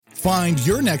Find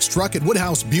your next truck at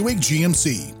Woodhouse Buick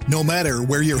GMC. No matter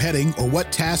where you're heading or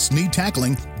what tasks need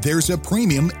tackling, there's a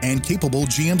premium and capable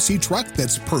GMC truck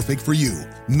that's perfect for you.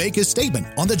 Make a statement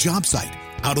on the job site,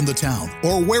 out on the town,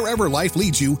 or wherever life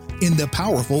leads you in the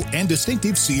powerful and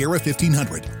distinctive Sierra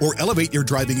 1500, or elevate your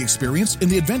driving experience in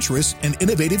the adventurous and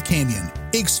innovative Canyon.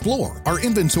 Explore our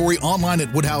inventory online at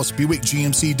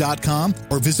WoodhouseBuickGMC.com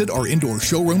or visit our indoor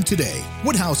showroom today.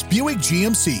 Woodhouse Buick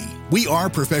GMC. We are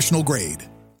professional grade.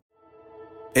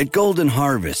 At Golden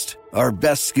Harvest, our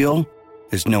best skill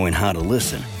is knowing how to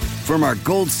listen. From our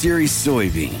Gold Series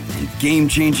soybean and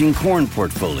game-changing corn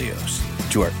portfolios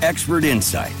to our expert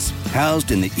insights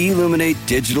housed in the Illuminate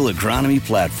digital agronomy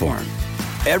platform,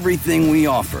 everything we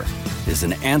offer is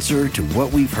an answer to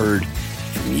what we've heard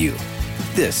from you.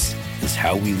 This is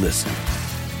how we listen.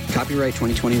 Copyright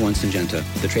 2021 Syngenta.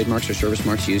 The trademarks or service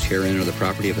marks used herein are the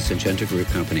property of a Syngenta Group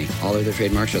company. All other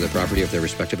trademarks are the property of their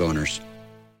respective owners.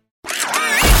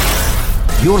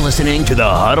 You're listening to the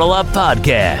Huddle Up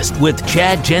Podcast with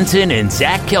Chad Jensen and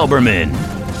Zach Kelberman.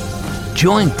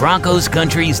 Join Broncos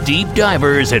Country's deep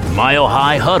divers at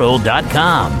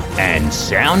milehighhuddle.com and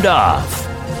sound off.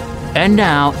 And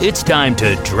now it's time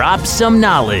to drop some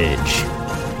knowledge.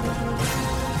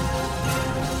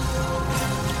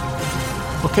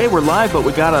 Okay, we're live, but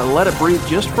we got to let it breathe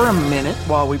just for a minute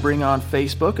while we bring on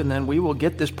Facebook, and then we will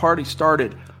get this party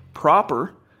started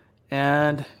proper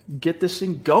and get this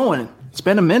thing going. It's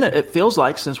been a minute, it feels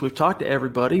like, since we've talked to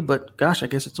everybody, but gosh, I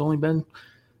guess it's only been,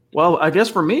 well, I guess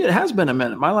for me it has been a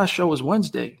minute. My last show was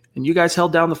Wednesday, and you guys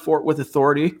held down the fort with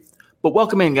authority. But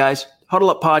welcome in, guys. Huddle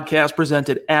Up Podcast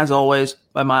presented, as always,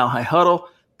 by Mile High Huddle,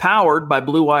 powered by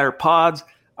Blue Wire Pods.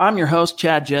 I'm your host,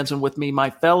 Chad Jensen, with me,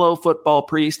 my fellow football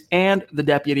priest and the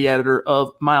deputy editor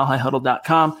of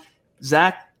milehighhuddle.com,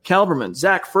 Zach Kelberman.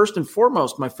 Zach, first and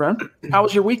foremost, my friend, how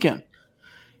was your weekend?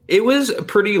 It was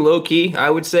pretty low-key, I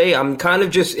would say. I'm kind of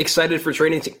just excited for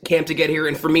training camp to get here.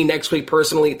 And for me, next week,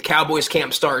 personally, the Cowboys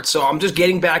camp starts. So I'm just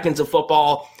getting back into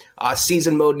football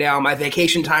season mode now. My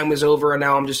vacation time was over, and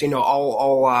now I'm just,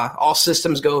 all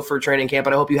systems go for training camp.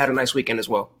 And I hope you had a nice weekend as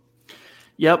well.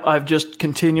 Yep, I've just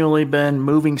continually been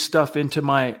moving stuff into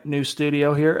my new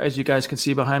studio here. As you guys can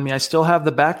see behind me, I still have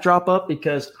the backdrop up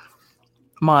because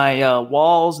my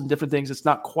walls and different things, it's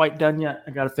not quite done yet.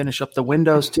 I got to finish up the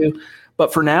windows too.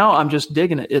 But for now, I'm just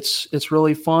digging it. It's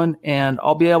really fun, and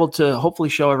I'll be able to hopefully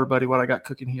show everybody what I got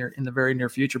cooking here in the very near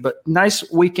future. But nice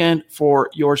weekend for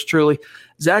yours truly.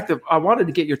 Zach, I wanted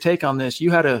to get your take on this.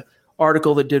 You had an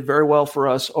article that did very well for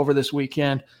us over this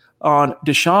weekend on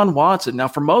Deshaun Watson. Now,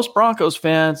 for most Broncos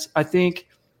fans, I think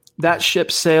that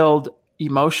ship sailed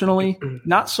emotionally,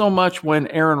 not so much when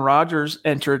Aaron Rodgers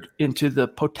entered into the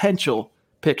potential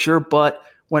picture, but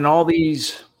when all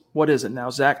these, what is it now,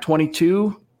 Zach,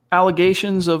 22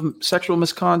 allegations of sexual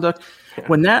misconduct,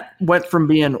 when that went from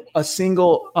being a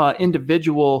single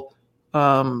individual,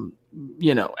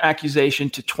 accusation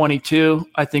to 22,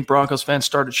 I think Broncos fans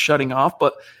started shutting off.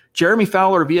 But Jeremy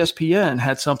Fowler of ESPN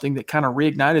had something that kind of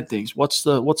reignited things. What's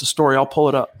the story? I'll pull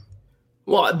it up.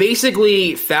 Well,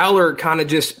 basically, Fowler kind of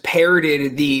just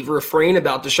parroted the refrain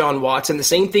about Deshaun Watson. The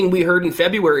same thing we heard in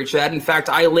February, Chad. In fact,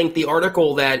 I linked the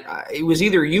article that it was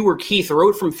either you or Keith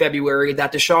wrote from February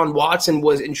that Deshaun Watson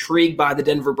was intrigued by the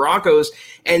Denver Broncos.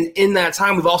 And in that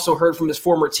time, we've also heard from his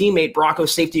former teammate,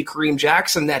 Broncos safety Kareem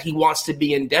Jackson, that he wants to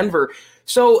be in Denver.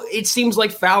 So it seems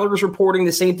like Fowler is reporting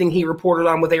the same thing he reported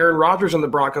on with Aaron Rodgers on the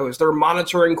Broncos. They're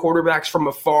monitoring quarterbacks from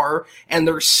afar, and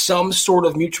there's some sort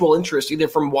of mutual interest, either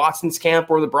from Watson's camp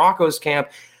or the Broncos camp.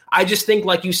 I just think,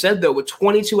 like you said, though, with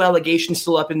 22 allegations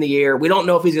still up in the air, we don't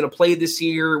know if he's going to play this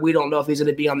year. We don't know if he's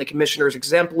going to be on the commissioner's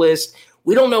exempt list.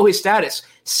 We don't know his status.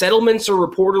 Settlements are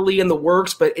reportedly in the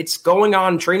works, but it's going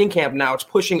on training camp now. It's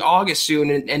pushing August soon,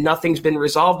 and nothing's been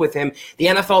resolved with him. The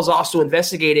NFL is also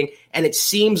investigating, and it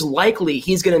seems likely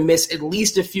he's going to miss at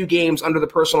least a few games under the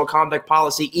personal conduct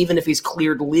policy, even if he's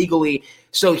cleared legally.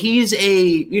 So he's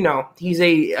a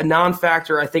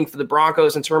non-factor, I think, for the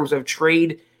Broncos in terms of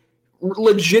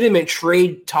legitimate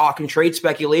trade talk and trade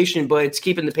speculation, but it's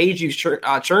keeping the page views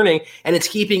churning, and it's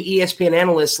keeping ESPN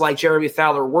analysts like Jeremy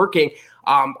Fowler working.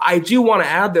 I do want to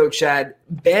add, though, Chad,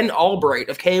 Ben Albright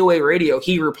of KOA Radio,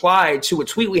 he replied to a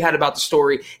tweet we had about the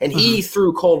story, and he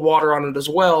threw cold water on it as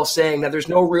well, saying that there's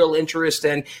no real interest,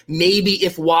 and maybe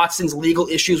if Watson's legal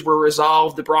issues were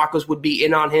resolved, the Broncos would be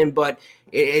in on him, but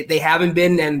they haven't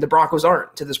been, and the Broncos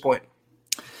aren't to this point.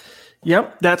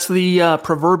 Yep, that's the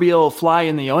proverbial fly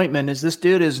in the ointment, is this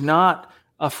dude is not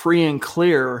a free and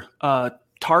clear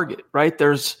target, right?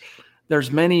 There's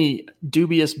many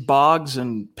dubious bogs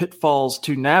and pitfalls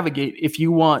to navigate if you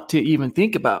want to even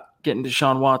think about getting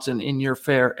Deshaun Watson in your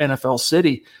fair NFL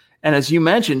city. And as you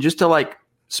mentioned, just to like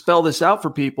spell this out for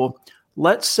people,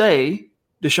 let's say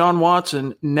Deshaun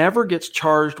Watson never gets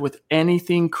charged with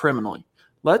anything criminally.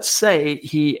 Let's say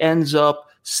he ends up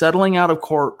settling out of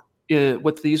court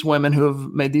with these women who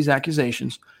have made these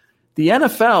accusations. The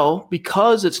NFL,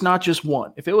 because it's not just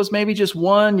one, if it was maybe just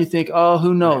one, you think, oh,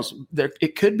 who knows?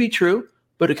 It could be true,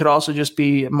 but it could also just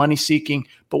be money seeking.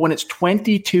 But when it's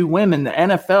 22 women, the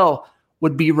NFL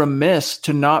would be remiss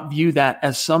to not view that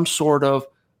as some sort of,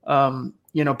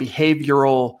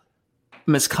 behavioral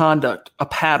misconduct, a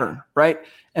pattern, right?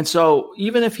 And so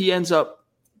even if he ends up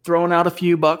throwing out a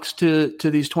few bucks to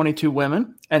these 22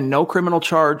 women and no criminal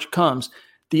charge comes,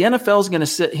 the NFL is going to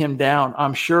sit him down.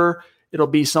 I'm sure it'll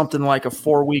be something like a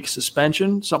 4-week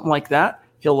suspension, something like that.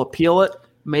 He'll appeal it.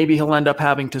 Maybe he'll end up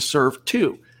having to serve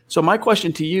 2. So my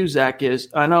question to you, Zach, is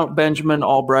I know Benjamin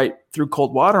Albright threw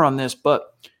cold water on this,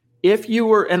 but if you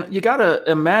were, and you got to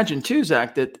imagine too,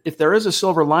 Zach, that if there is a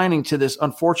silver lining to this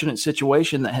unfortunate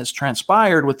situation that has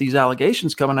transpired with these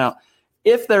allegations coming out,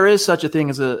 if there is such a thing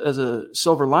as a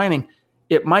silver lining,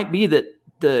 it might be that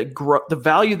the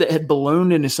value that had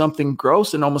ballooned into something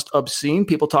gross and almost obscene,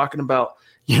 people talking about,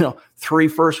 3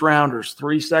 first rounders,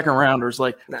 3 second rounders,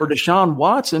 like for Deshaun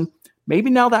Watson, maybe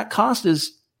now that cost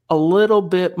is a little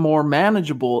bit more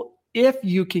manageable if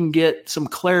you can get some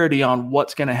clarity on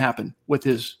what's going to happen with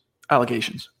his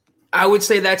allegations. I would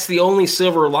say that's the only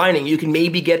silver lining. You can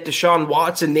maybe get Deshaun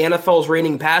Watson, the NFL's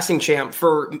reigning passing champ,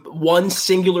 for one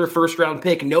singular first-round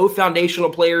pick, no foundational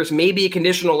players, maybe a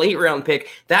conditional 8-round pick.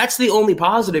 That's the only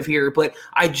positive here. But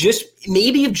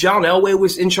maybe if John Elway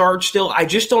was in charge still, I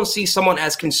just don't see someone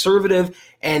as conservative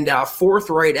and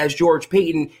forthright as George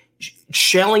Paton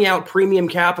shelling out premium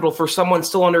capital for someone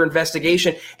still under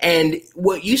investigation. And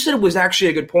what you said was actually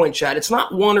a good point, Chad. It's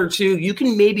not 1 or 2. You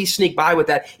can maybe sneak by with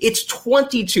that. It's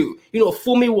 22.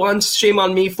 Fool me once, shame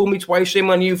on me. Fool me twice, shame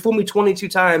on you. Fool me 22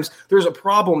 times. There's a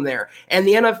problem there. And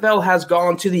the NFL has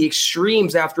gone to the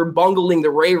extremes after bungling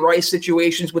the Ray Rice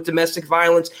situations with domestic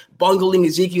violence, bungling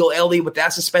Ezekiel Elliott with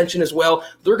that suspension as well.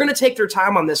 They're going to take their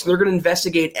time on this. They're going to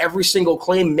investigate every single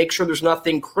claim, make sure there's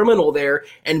nothing criminal there.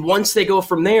 And once they go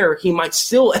from there, he might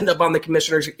still end up on the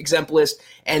commissioner's exempt list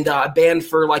and banned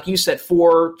for, like you said,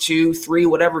 4, 2, 3,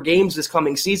 whatever games this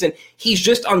coming season. He's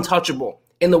just untouchable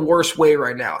in the worst way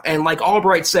right now. And like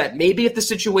Albright said, maybe if the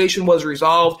situation was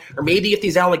resolved, or maybe if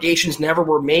these allegations never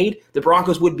were made, the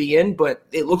Broncos would be in, but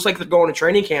it looks like they're going to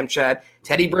training camp, Chad.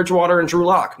 Teddy Bridgewater and Drew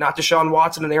Lock, not Deshaun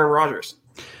Watson and Aaron Rodgers.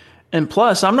 And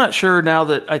plus, I'm not sure now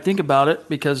that I think about it,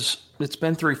 because it's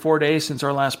been 3-4 days since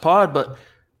our last pod, but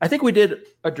I think we did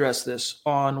address this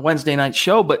on Wednesday night's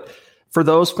show. But for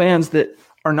those fans that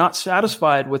are not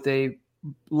satisfied with a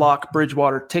Lock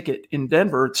Bridgewater ticket in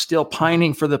Denver, still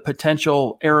pining for the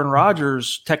potential Aaron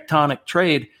Rodgers tectonic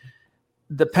trade,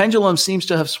 the pendulum seems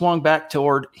to have swung back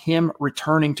toward him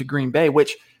returning to Green Bay,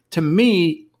 which to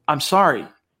me, I'm sorry,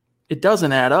 it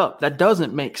doesn't add up. That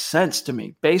doesn't make sense to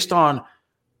me based on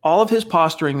all of his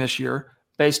posturing this year,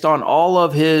 based on all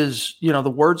of his,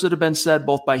 the words that have been said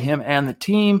both by him and the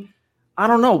team. I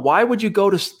don't know. Why would you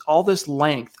go to all this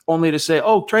length only to say,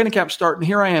 oh, training camp's starting,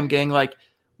 here I am, gang, like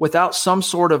without some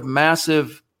sort of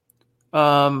massive,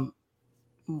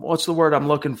 what's the word I'm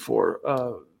looking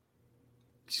for?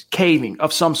 Caving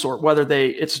of some sort,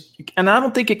 and I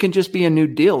don't think it can just be a new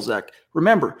deal, Zach.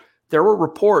 Remember, there were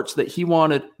reports that he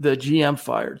wanted the GM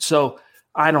fired. So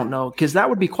I don't know, because that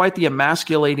would be quite the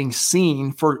emasculating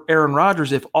scene for Aaron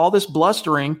Rodgers if all this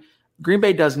blustering, Green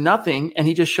Bay does nothing, and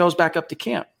he just shows back up to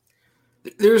camp.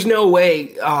 There's no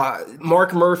way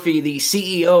Mark Murphy, the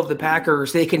CEO of the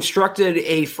Packers, they constructed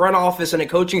a front office and a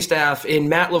coaching staff in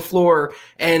Matt LaFleur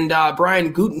and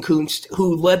Brian Gutekunst,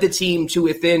 who led the team to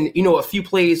within, a few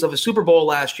plays of a Super Bowl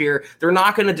last year. They're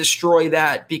not going to destroy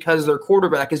that because their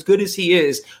quarterback, as good as he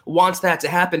is, wants that to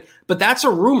happen. But that's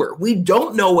a rumor. We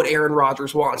don't know what Aaron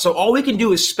Rodgers wants. So all we can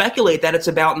do is speculate that it's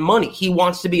about money. He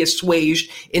wants to be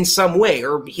assuaged in some way,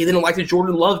 or he didn't like the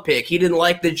Jordan Love pick. He didn't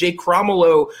like the Jake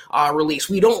Cromwell release.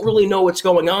 We don't really know what's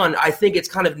going on. I think it's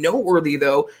kind of noteworthy,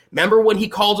 though. Remember when he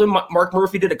called him, Mark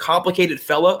Murphy did a complicated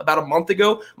fella about a month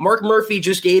ago? Mark Murphy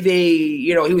just gave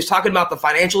he was talking about the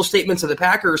financial statements of the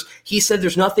Packers. He said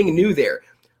there's nothing new there.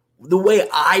 The way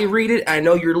I read it, I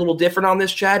know you're a little different on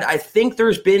this, Chad, I think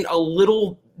there's been a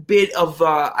little bit of,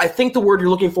 I think the word you're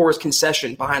looking for is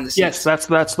concession behind the scenes. Yes,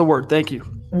 that's the word. Thank you.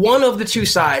 One of the two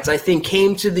sides, I think,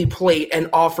 came to the plate and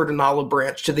offered an olive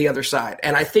branch to the other side.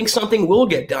 And I think something will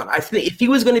get done. I think if he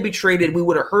was going to be traded, we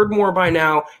would have heard more by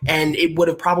now, and it would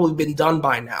have probably been done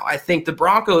by now. I think the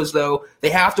Broncos, though, they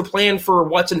have to plan for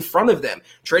what's in front of them.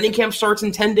 Training camp starts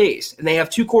in 10 days, and they have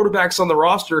 2 quarterbacks on the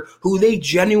roster who they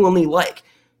genuinely like.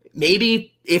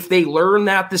 Maybe if they learn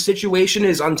that the situation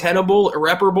is untenable,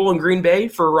 irreparable in Green Bay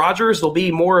for Rodgers, they'll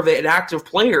be more of an active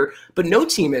player. But no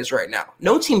team is right now.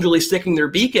 No team's really sticking their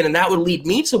beak in, and that would lead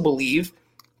me to believe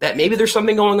that maybe there's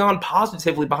something going on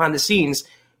positively behind the scenes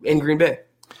in Green Bay.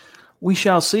 We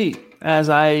shall see. As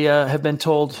I have been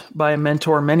told by a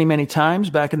mentor many, many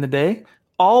times back in the day,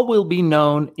 all will be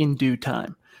known in due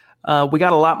time. We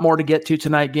got a lot more to get to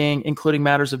tonight, gang, including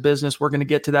matters of business. We're going to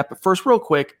get to that. But first, real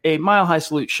quick, a Mile High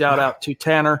salute shout out to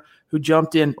Tanner, who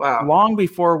jumped in long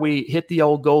before we hit the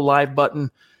old go live button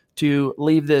to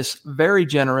leave this very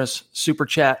generous super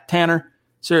chat. Tanner,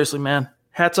 seriously, man,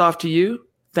 hats off to you.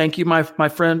 Thank you, my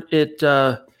friend.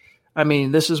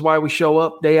 This is why we show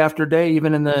up day after day,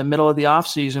 even in the middle of the off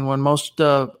season when most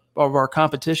of our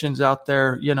competition's out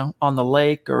there, on the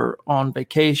lake or on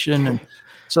vacation. And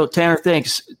so, Tanner,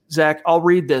 thanks. Zach, I'll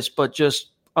read this, but just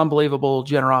unbelievable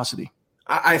generosity.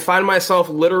 I find myself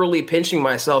literally pinching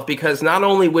myself because not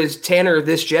only was Tanner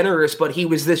this generous, but he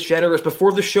was this generous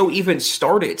before the show even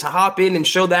started. To hop in and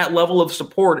show that level of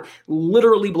support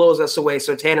literally blows us away.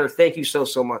 So, Tanner, thank you so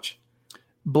much.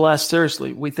 Blessed.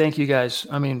 Seriously, we thank you guys.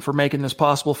 For making this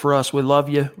possible for us. We love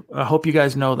you. I hope you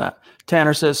guys know that.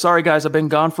 Tanner says, sorry, guys, I've been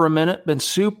gone for a minute. Been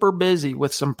super busy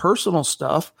with some personal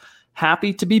stuff.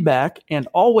 Happy to be back and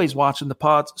always watching the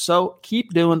pods. So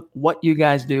keep doing what you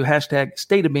guys do. Hashtag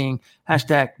state of being.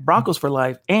 Hashtag Broncos for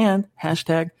life. And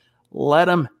hashtag let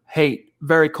them hate.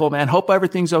 Very cool, man. Hope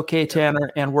everything's okay, Tanner.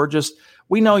 And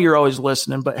we know you're always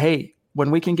listening. But, hey,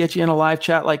 when we can get you in a live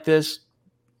chat like this,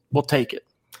 we'll take it.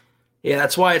 Yeah,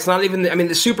 that's why it's not even –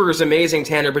 the super is amazing,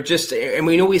 Tanner, but and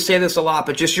we know we say this a lot,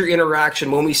 but just your interaction.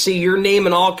 When we see your name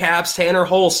in all caps, Tanner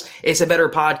Hulse, it's a better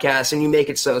podcast, and you make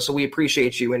it so. So we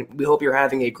appreciate you, and we hope you're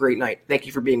having a great night. Thank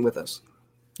you for being with us.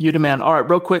 You demand. All right,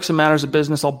 real quick, some matters of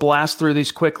business. I'll blast through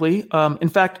these quickly. In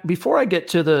fact, before I get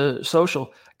to the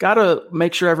social, got to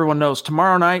make sure everyone knows,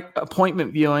 tomorrow night,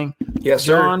 appointment viewing. Yes,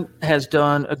 sir. John has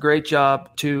done a great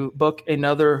job to book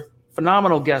another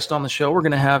phenomenal guest on the show. We're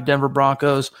going to have Denver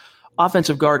Broncos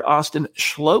offensive guard Austin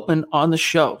Schlottmann on the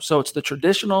show. So it's the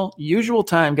traditional, usual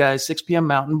time, guys, 6 p.m.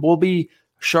 Mountain. We'll be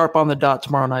sharp on the dot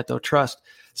tomorrow night, though, trust.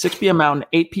 6 p.m. Mountain,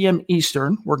 8 p.m.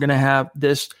 Eastern. We're going to have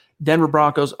this Denver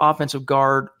Broncos offensive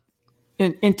guard,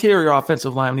 interior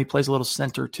offensive lineman. He plays a little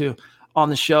center, too, on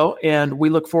the show, and we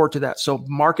look forward to that. So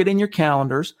mark it in your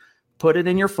calendars. Put it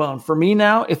in your phone. For me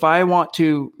now, if I want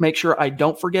to make sure I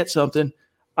don't forget something,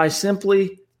 I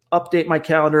simply update my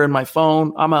calendar in my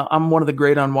phone. I'm one of the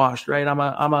great unwashed, right? I'm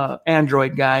a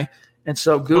Android guy, and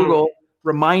so Google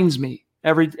reminds me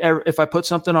every if I put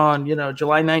something on,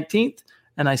 July 19th,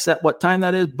 and I set what time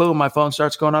that is. Boom, my phone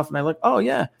starts going off, and I look. Oh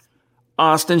yeah,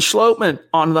 Austin Schlottmann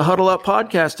on the Huddle Up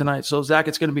podcast tonight. So Zach,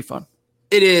 it's going to be fun.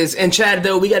 It is. And Chad,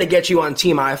 though, we got to get you on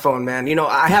Team iPhone, man.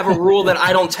 I have a rule that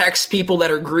I don't text people that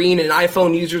are green, and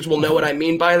iPhone users will know what I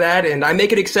mean by that. And I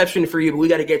make an exception for you, but we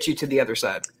got to get you to the other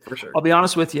side for sure. I'll be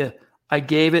honest with you. I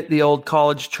gave it the old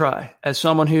college try. As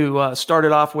someone who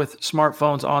started off with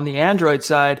smartphones on the Android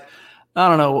side, I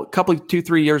don't know,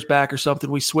 2-3 years back or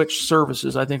something, we switched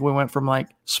services. I think we went from like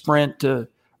Sprint to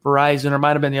Verizon, or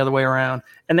might have been the other way around.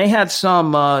 And they had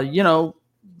some,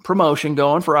 promotion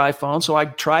going for iPhone. So I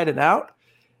tried it out.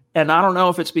 And I don't know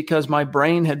if it's because my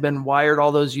brain had been wired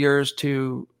all those years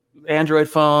to Android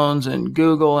phones and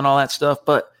Google and all that stuff,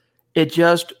 but it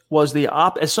just was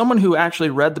as someone who actually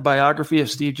read the biography of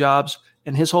Steve Jobs,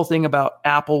 and his whole thing about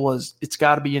Apple was it's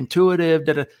got to be intuitive.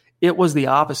 It was the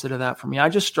opposite of that for me. I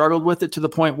just struggled with it to the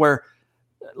point where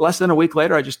less than a week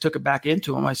later, I just took it back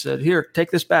into them. I said, here,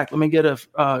 take this back. Let me get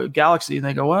a Galaxy. And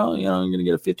they go, well, you're going to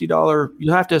get a $50.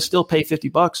 You have to still pay $50.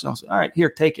 And I was like, all right, here,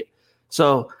 take it.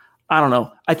 So I don't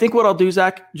know. I think what I'll do,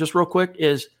 Zach, just real quick,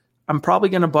 is I'm probably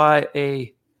going to buy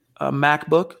a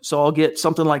MacBook. So I'll get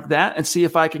something like that and see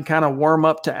if I can kind of warm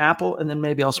up to Apple, and then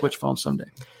maybe I'll switch phones someday.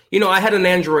 I had an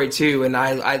Android too, and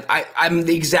I'm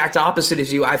the exact opposite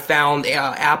as you. I found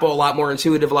Apple a lot more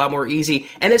intuitive, a lot more easy.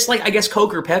 And it's like, I guess,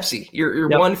 Coke or Pepsi. You're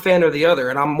one fan or the other,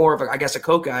 and I'm more of a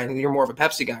Coke guy, and you're more of a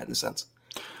Pepsi guy in a sense.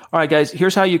 All right, guys,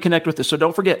 here's how you connect with us. So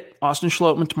don't forget, Austin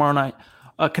Schlottmann tomorrow night.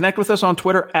 Connect with us on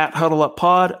Twitter at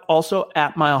HuddleUpPod, also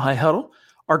at Mile High Huddle.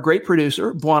 Our great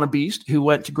producer, Buona Beast, who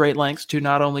went to great lengths to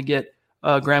not only get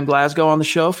Graham Glasgow on the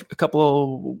show a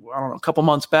couple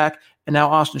months back, and now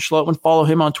Austin Schlottmann. Follow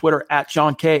him on Twitter at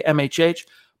John K. MHH.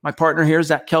 My partner here is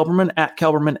Zach Kelberman at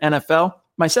Kelberman NFL.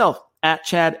 Myself at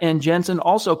Chad N. Jensen.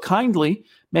 Also, kindly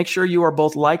make sure you are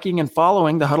both liking and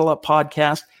following the Huddle Up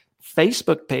Podcast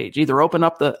Facebook page. Either open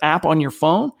up the app on your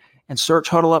phone and search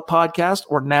Huddle Up Podcast,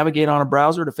 or navigate on a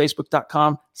browser to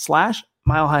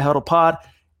facebook.com/Mile High Huddle Pod.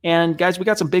 And guys, we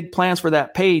got some big plans for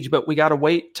that page, but we got to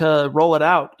wait to roll it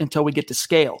out until we get to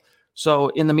scale. So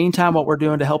in the meantime, what we're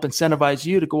doing to help incentivize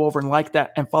you to go over and like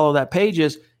that and follow that page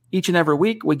is each and every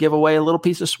week, we give away a little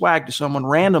piece of swag to someone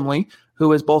randomly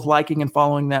who is both liking and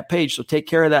following that page. So take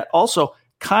care of that. Also,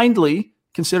 kindly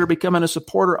consider becoming a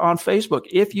supporter on Facebook.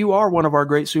 If you are one of our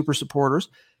great super supporters,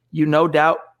 you no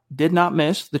doubt did not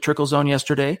miss the Trickle Zone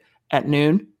yesterday at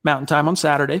noon Mountain Time on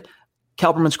Saturday.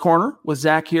 Kelberman's Corner with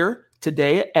Zach here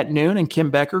today at noon, and Kim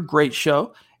Becker, great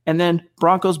show. And then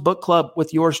Broncos Book Club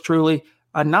with yours truly,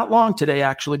 not long today,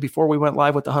 actually, before we went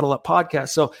live with the Huddle Up podcast.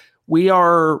 So we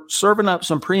are serving up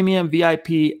some premium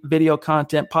VIP video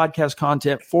content, podcast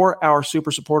content for our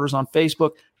super supporters on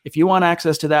Facebook. If you want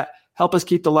access to that, help us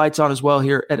keep the lights on as well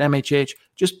here at MHH.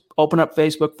 Just open up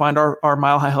Facebook, find our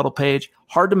Mile High Huddle page.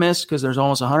 Hard to miss because there's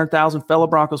almost 100,000 fellow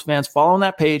Broncos fans following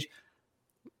that page.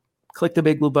 Click the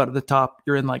big blue button at the top.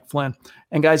 You're in like Flynn.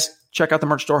 And guys, check out the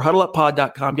merch store,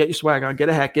 huddleuppod.com. Get your swag on, get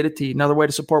a hat, get a tee. Another way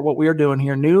to support what we are doing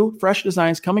here. New, fresh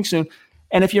designs coming soon.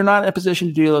 And if you're not in a position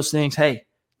to do those things, hey,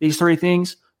 these 3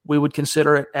 things, we would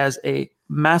consider it as a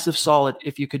massive solid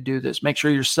if you could do this. Make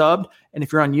sure you're subbed. And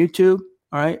if you're on YouTube,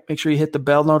 all right, make sure you hit the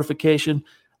bell notification.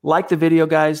 Like the video,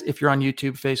 guys, if you're on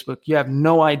YouTube, Facebook. You have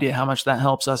no idea how much that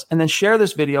helps us. And then share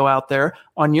this video out there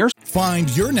on your...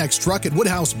 Find your next truck at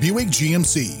Woodhouse Buick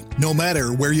GMC. No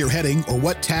matter where you're heading or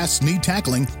what tasks need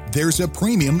tackling, there's a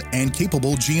premium and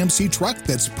capable GMC truck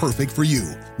that's perfect for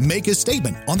you. Make a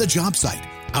statement on the job site,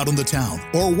 out on the town,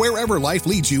 or wherever life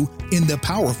leads you in the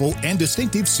powerful and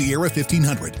distinctive Sierra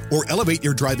 1500, or elevate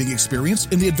your driving experience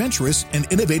in the adventurous and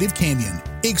innovative Canyon.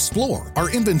 Explore our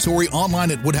inventory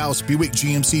online at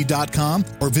WoodhouseBuickGMC.com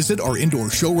or visit our indoor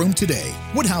showroom today.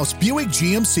 Woodhouse Buick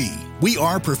GMC. We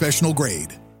are professional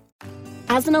grade.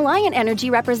 As an Alliant Energy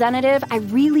representative, I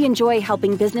really enjoy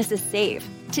helping businesses save.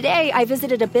 Today, I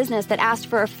visited a business that asked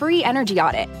for a free energy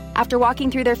audit. After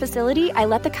walking through their facility, I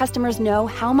let the customers know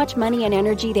how much money and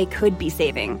energy they could be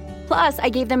saving. Plus, I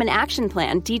gave them an action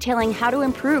plan detailing how to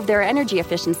improve their energy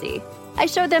efficiency. I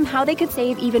showed them how they could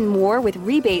save even more with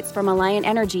rebates from Alliant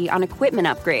Energy on equipment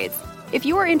upgrades. If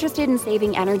you are interested in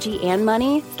saving energy and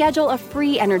money, schedule a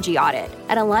free energy audit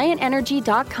at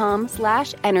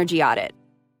alliantenergy.com/energy audit.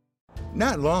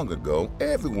 Not long ago,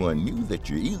 everyone knew that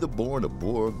you're either born a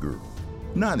boy or a girl.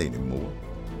 Not anymore.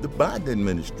 The Biden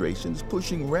administration is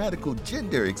pushing radical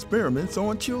gender experiments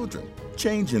on children,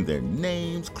 changing their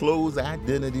names, clothes,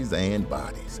 identities, and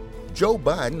bodies. Joe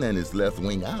Biden and his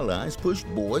left-wing allies pushed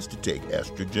boys to take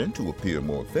estrogen to appear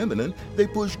more feminine. They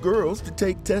pushed girls to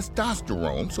take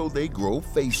testosterone so they grow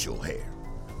facial hair.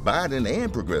 Biden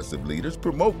and progressive leaders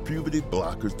promote puberty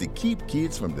blockers to keep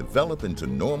kids from developing to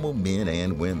normal men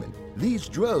and women. These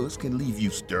drugs can leave you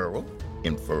sterile,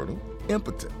 infertile,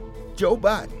 impotent. Joe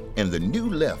Biden and the new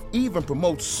left even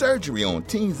promote surgery on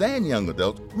teens and young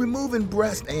adults, removing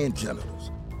breasts and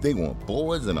genitals. They want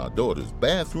boys in our daughters'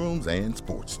 bathrooms and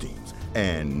sports teams.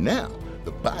 And now,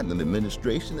 the Biden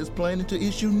administration is planning to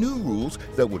issue new rules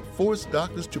that would force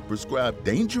doctors to prescribe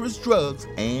dangerous drugs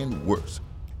and worse.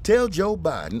 Tell Joe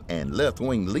Biden and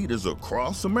left-wing leaders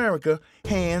across America,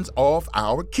 hands off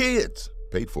our kids.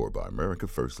 Paid for by America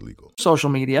First Legal. Social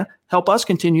media help us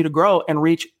continue to grow and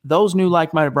reach those new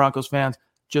like-minded Broncos fans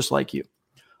just like you.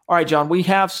 All right, John, we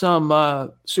have some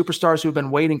superstars who've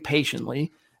been waiting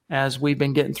patiently as we've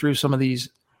been getting through some of these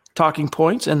talking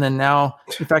points. And then now,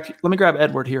 in fact, let me grab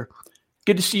Edward here.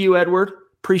 Good to see you, Edward.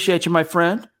 Appreciate you, my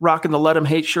friend. Rocking the Let 'Em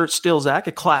Hate shirt still, Zach,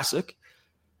 a classic.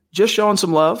 Just showing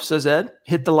some love, says Ed.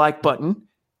 Hit the like button.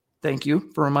 Thank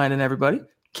you for reminding everybody.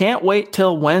 Can't wait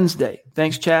till Wednesday.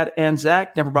 Thanks, Chad and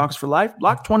Zach. Denver Broncos for life.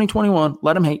 Block 2021.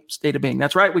 Let 'em hate. State of being.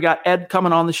 That's right. We got Ed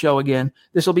coming on the show again.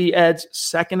 This will be Ed's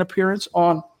second appearance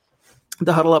on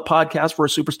the Huddle Up podcast for a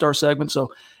superstar segment.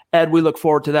 So, Ed, we look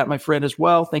forward to that, my friend, as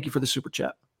well. Thank you for the super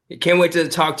chat. Can't wait to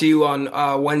talk to you on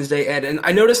Wednesday, Ed. And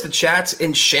I noticed the chat's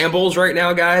in shambles right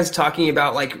now, guys, talking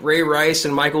about like Ray Rice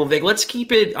and Michael Vick. Let's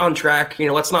keep it on track. You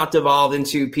know, let's not devolve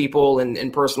into people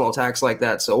and personal attacks like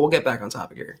that. So we'll get back on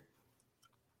topic here.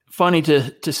 Funny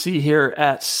to see here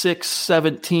at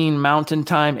 6:17 Mountain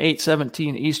Time,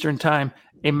 8:17 Eastern Time,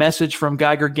 a message from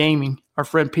Geiger Gaming, our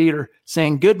friend Peter,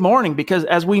 saying good morning, because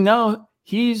as we know,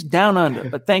 he's down under.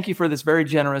 But thank you for this very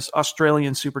generous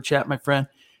Australian super chat, my friend.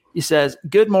 He says,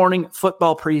 good morning,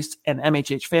 football priest and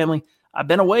MHH family. I've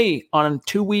been away on a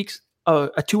 2-week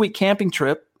camping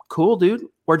trip. Cool, dude.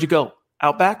 Where'd you go?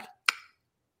 Outback?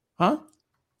 Huh?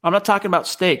 I'm not talking about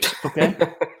steaks, okay?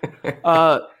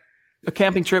 A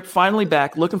camping trip, finally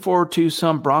back. Looking forward to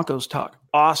some Broncos talk.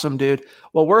 Awesome, dude.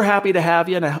 Well, we're happy to have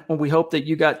you, and we hope that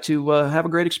you got to have a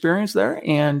great experience there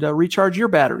and recharge your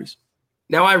batteries.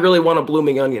 Now I really want a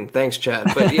blooming onion. Thanks,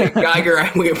 Chad. But yeah, Geiger,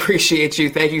 we appreciate you.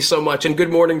 Thank you so much. And good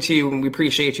morning to you. And we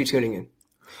appreciate you tuning in.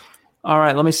 All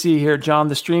right, let me see here. John,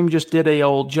 the stream just did a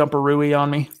old jumperooey on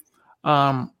me.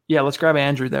 Yeah, let's grab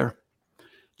Andrew there.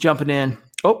 Jumping in.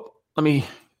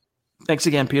 Thanks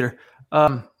again, Peter.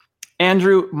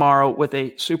 Andrew Morrow with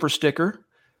a super sticker.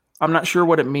 I'm not sure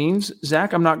what it means.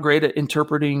 Zach, I'm not great at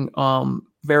interpreting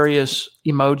various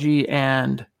emoji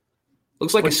and...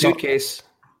 Looks like a suitcase.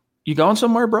 You going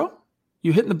somewhere, bro?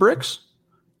 You hitting the bricks?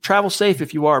 Travel safe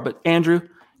if you are. But Andrew,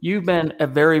 you've been a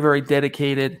very, very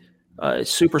dedicated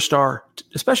superstar,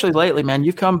 especially lately, man.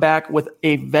 You've come back with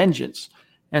a vengeance.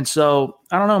 And so,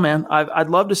 I don't know, man.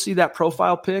 I'd love to see that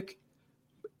profile pic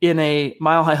in a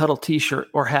Mile High Huddle t-shirt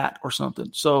or hat or something.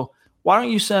 So why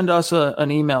don't you send us an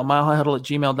email,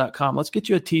 milehighhuddle@gmail.com. Let's get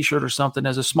you a t-shirt or something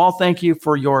as a small thank you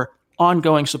for your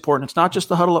ongoing support. And it's not just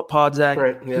the Huddle Up Pod, Zach.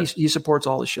 Right, yeah. He supports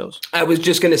all the shows. I was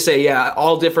just going to say, yeah,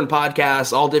 all different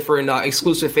podcasts, all different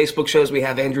exclusive Facebook shows we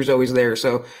have. Andrew's always there.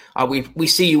 So we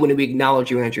see you when we acknowledge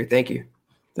you, Andrew. Thank you.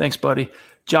 Thanks, buddy.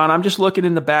 John, I'm just looking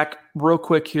in the back real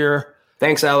quick here.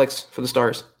 Thanks, Alex, for the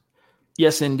stars.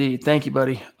 Yes, indeed. Thank you,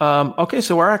 buddy. Okay,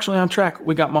 so we're actually on track.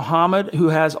 We got Mohammed, who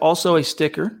has also a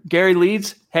sticker. Gary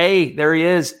Leeds. Hey, there he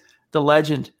is. The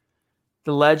legend.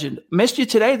 The legend. Missed you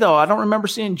today, though. I don't remember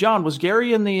seeing John. Was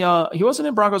Gary in the he wasn't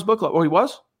in Broncos Book Club. Oh, he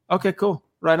was? Okay, cool.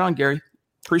 Right on, Gary.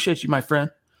 Appreciate you, my friend.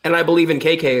 And I believe in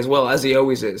KK as well, as he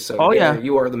always is. So, Gary, yeah.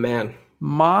 You are the man.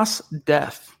 Mos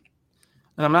Def.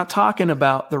 And I'm not talking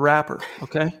about the rapper,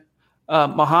 okay?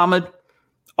 Mohammed,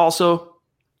 also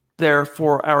there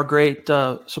for our great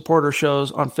supporter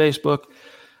shows on Facebook.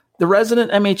 The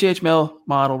resident MHH male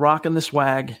model rocking the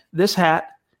swag, this hat,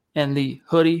 and the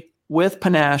hoodie with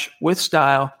panache, with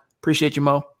style. Appreciate you,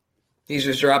 Mo. He's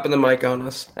just dropping the mic on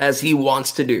us, as he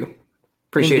wants to do.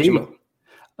 Appreciate you,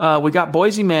 Mo. We got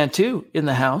Boise Man, too, in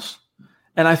the house.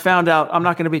 And I found out, I'm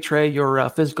not going to betray your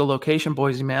physical location,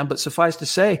 Boise Man, but suffice to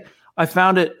say, I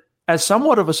found it as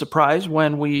somewhat of a surprise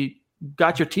when we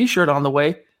got your T-shirt on the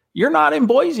way. You're not in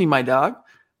Boise, my dog.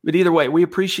 But either way, we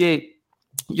appreciate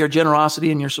your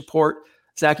generosity and your support.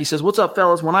 Zachy says, what's up,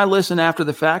 fellas? When I listen after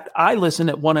the fact, I listen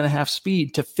at 1.5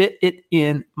 speed to fit it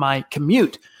in my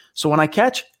commute. So when I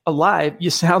catch a live, you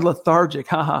sound lethargic.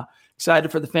 Haha.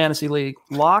 Excited for the Fantasy League.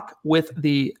 Lock with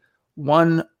the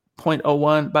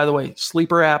 1.01. By the way,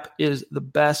 Sleeper app is the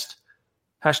best.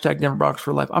 Hashtag Denver Broncos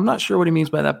for life. I'm not sure what he means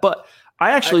by that, but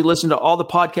I actually listen to all the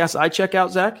podcasts I check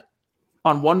out, Zach,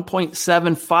 on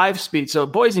 1.75 speed. So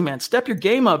Boise Man, step your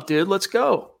game up, dude. Let's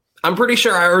go. I'm pretty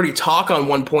sure I already talk on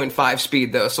 1.5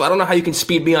 speed, though, so I don't know how you can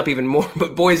speed me up even more.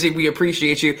 But Boise, we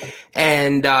appreciate you.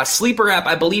 And Sleeper app,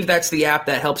 I believe that's the app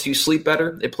that helps you sleep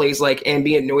better. It plays like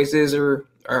ambient noises or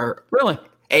really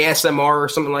ASMR or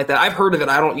something like that. I've heard of it.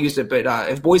 I don't use it, but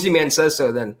if Boise Man says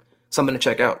so, then something to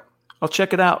check out. I'll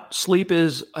check it out. Sleep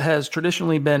has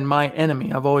traditionally been my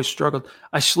enemy. I've always struggled.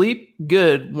 I sleep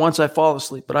good once I fall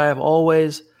asleep, but I have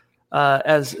always,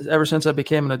 ever since I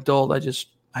became an adult,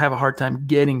 I have a hard time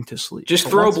getting to sleep. Just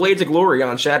throw Blades of Glory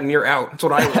on, Chad, and you're out. That's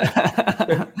what I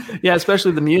like. Yeah,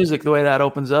 especially the music, the way that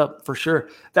opens up, for sure.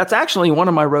 That's actually one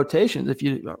of my rotations.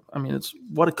 It's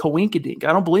what a coinkydink.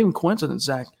 I don't believe in coincidence,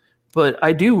 Zach, but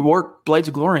I do work Blades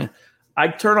of Glory. I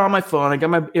turn on my phone. I got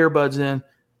my earbuds in,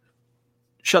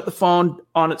 shut the phone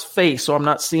on its face so I'm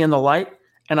not seeing the light,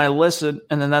 and I listen,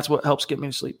 and then that's what helps get me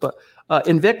to sleep. But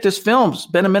Invictus Films,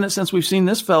 been a minute since we've seen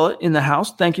this fella in the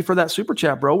house. Thank you for that super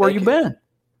chat, bro. Where you been?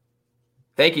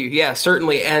 Thank you. Yeah,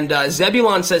 certainly. And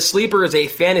Zebulon says Sleeper is a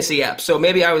fantasy app. So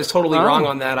maybe I was totally wrong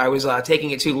on that. I was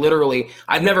taking it too literally.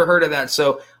 I've never heard of that.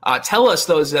 So tell us,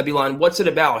 though, Zebulon, what's it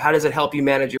about? How does it help you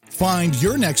manage your... Find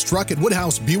your next truck at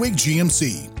Woodhouse Buick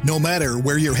GMC. No matter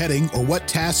where you're heading or what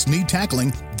tasks need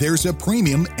tackling, there's a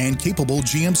premium and capable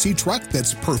GMC truck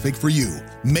that's perfect for you.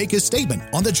 Make a statement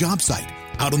on the job site,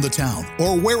 out on the town,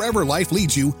 or wherever life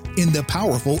leads you in the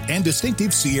powerful and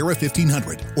distinctive Sierra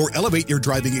 1500, or elevate your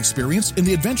driving experience in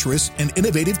the adventurous and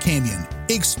innovative Canyon.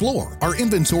 Explore our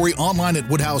inventory online at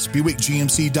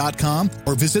WoodhouseBuickGMC.com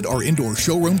or visit our indoor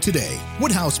showroom today.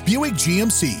 Woodhouse Buick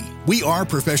GMC. We are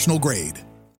professional grade.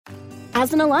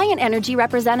 As an Alliant Energy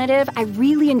representative, I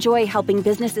really enjoy helping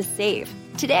businesses save.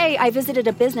 Today, I visited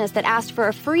a business that asked for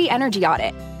a free energy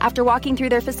audit. After walking through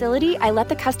their facility, I let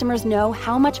the customers know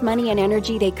how much money and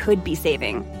energy they could be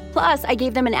saving. Plus, I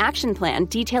gave them an action plan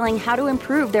detailing how to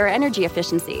improve their energy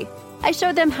efficiency. I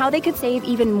showed them how they could save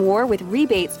even more with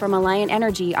rebates from Alliant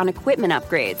Energy on equipment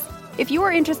upgrades. If you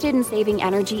are interested in saving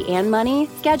energy and money,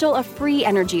 schedule a free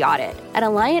energy audit at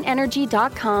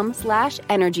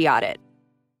alliantenergy.com/energy audit.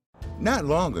 Not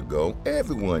long ago,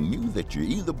 everyone knew that you're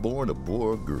either born a boy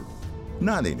or girl.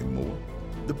 Not anymore.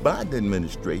 The Biden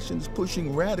administration is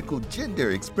pushing radical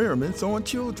gender experiments on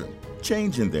children,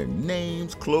 changing their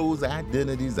names, clothes,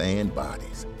 identities, and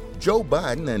bodies. Joe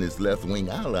Biden and his left-wing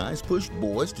allies push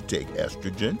boys to take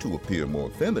estrogen to appear more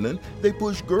feminine. They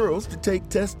push girls to take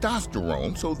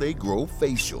testosterone so they grow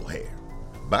facial hair.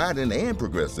 Biden and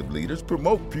progressive leaders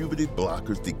promote puberty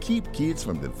blockers to keep kids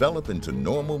from developing to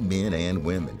normal men and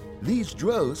women. These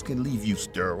drugs can leave you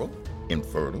sterile,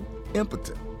 infertile,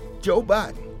 impotent. Joe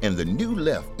Biden and the new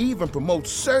left even promote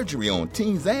surgery on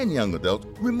teens and young adults,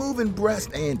 removing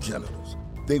breast and genitals.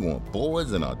 They want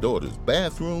boys in our daughters'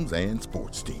 bathrooms and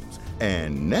sports teams.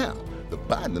 And now, the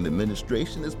Biden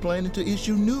administration is planning to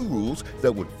issue new rules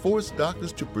that would force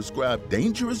doctors to prescribe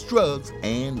dangerous drugs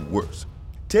and worse.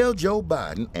 Tell Joe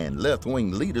Biden and left-wing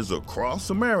leaders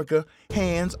across America,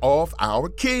 hands off our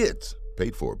kids.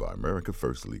 Paid for by America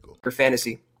First Legal. For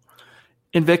fantasy.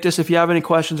 Invictus, if you have any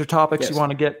questions or topics you want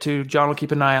to get to, John will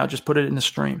keep an eye out. Just put it in the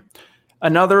stream.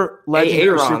 Another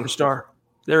legendary superstar.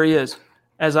 There he is.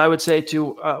 As I would say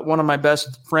to one of my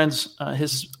best friends,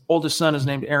 his oldest son is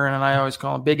named Aaron, and I always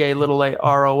call him Big A, Little A,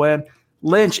 R-O-N.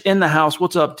 Lynch in the house.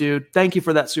 What's up, dude? Thank you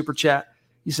for that super chat.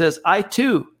 He says, I,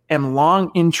 too, am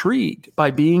long intrigued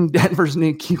by being Denver's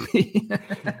new QB.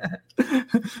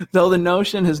 Though the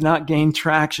notion has not gained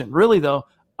traction. Really, though,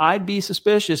 I'd be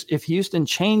suspicious if Houston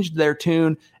changed their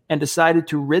tune and decided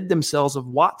to rid themselves of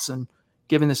Watson,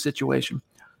 given the situation.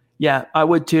 Yeah, I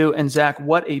would too. And Zach,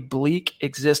 what a bleak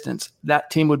existence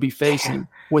that team would be facing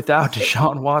without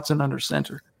Deshaun Watson under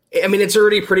center. I mean, it's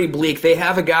already pretty bleak. They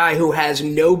have a guy who has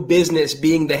no business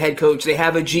being the head coach. They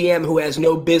have a GM who has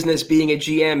no business being a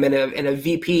GM and a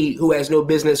VP who has no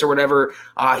business or whatever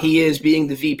he is being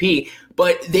the VP.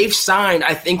 But they've signed,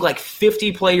 I think, like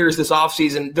 50 players this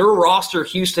offseason. Their roster,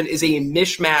 Houston, is a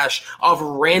mishmash of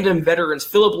random veterans,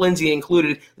 Philip Lindsay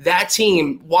included. That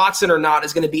team, Watson or not,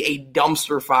 is going to be a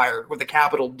dumpster fire with a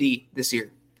capital D this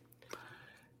year.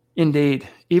 Indeed.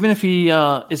 Even if he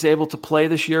is able to play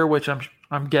this year, which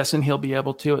I'm guessing he'll be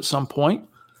able to at some point,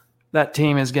 that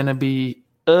team is going to be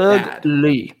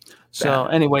ugly. Bad. So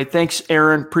anyway, thanks,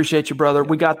 Aaron. Appreciate you, brother.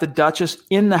 We got the Duchess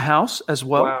in the house as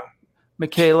well. Wow.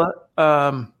 Michaela,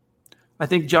 I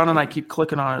think John and I keep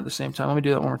clicking on her at the same time. Let me do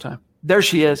that one more time. There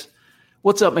she is.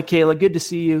 What's up, Michaela? Good to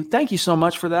see you. Thank you so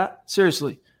much for that.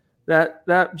 Seriously, that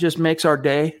just makes our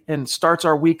day and starts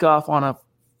our week off on a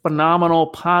phenomenal,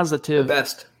 positive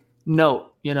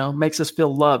note, makes us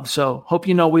feel loved. So hope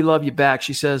you know we love you back.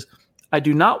 She says, I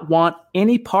do not want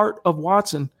any part of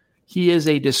Watson. He is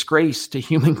a disgrace to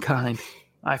humankind.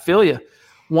 I feel you.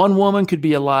 One woman could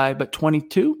be a lie, but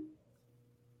 22?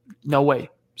 No way,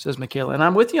 says Michaela. And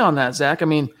I'm with you on that, Zach. I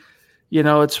mean,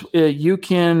 it's you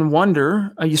can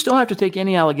wonder. You still have to take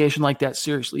any allegation like that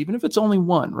seriously, even if it's only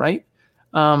one, right?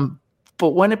 But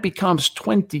when it becomes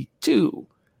 22,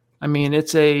 I mean,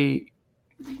 it's a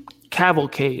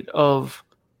cavalcade of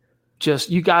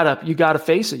just you gotta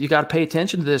face it. You gotta pay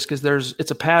attention to this because it's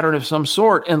a pattern of some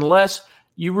sort. Unless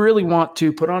you really want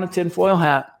to put on a tinfoil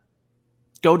hat,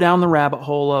 go down the rabbit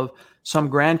hole of some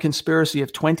grand conspiracy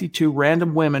of 22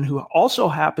 random women who also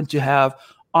happen to have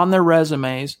on their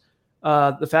resumes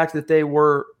the fact that they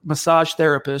were massage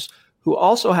therapists, who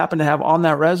also happen to have on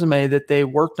that resume that they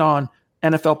worked on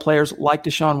NFL players like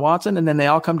Deshaun Watson, and then they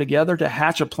all come together to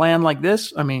hatch a plan like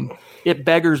this. I mean, it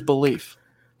beggars belief.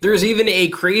 There's even a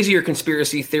crazier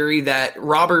conspiracy theory that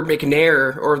Robert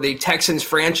McNair or the Texans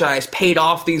franchise paid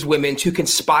off these women to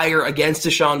conspire against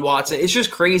Deshaun Watson. It's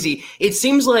just crazy. It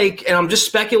seems like, and I'm just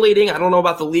speculating, I don't know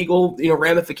about the legal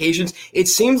ramifications. It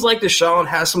seems like Deshaun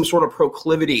has some sort of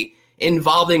proclivity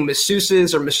involving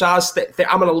masseuses or massage.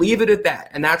 I'm going to leave it at that.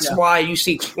 And that's why you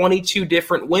see 22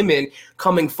 different women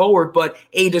coming forward, but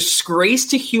a disgrace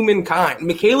to humankind.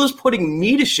 Michaela's putting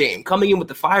me to shame coming in with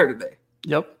the fire today.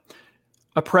 Yep.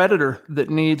 A predator that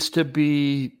needs to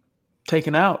be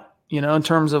taken out, in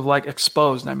terms of like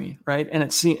exposed, right?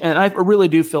 And and I really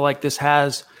do feel like this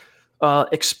has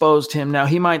exposed him. Now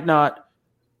he might not,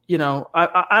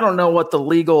 I don't know what the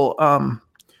legal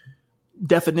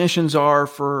definitions are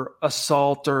for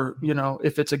assault or,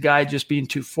 if it's a guy just being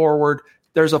too forward.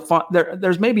 There's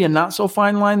there's maybe a not so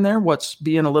fine line there. What's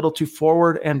being a little too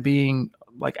forward and being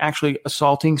like actually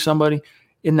assaulting somebody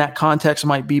in that context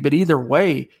might be, but either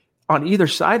way, on either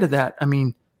side of that, I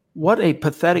mean, what a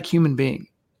pathetic human being,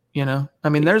 I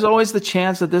mean, there's always the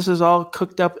chance that this is all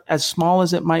cooked up as small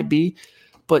as it might be,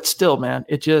 but still, man,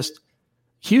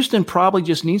 Houston probably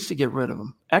just needs to get rid of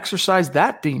him. Exercise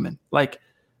that demon. Like,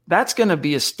 that's going to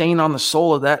be a stain on the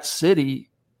soul of that city.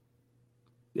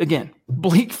 Again,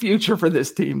 bleak future for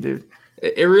this team, dude.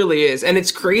 It really is. And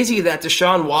it's crazy that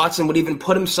Deshaun Watson would even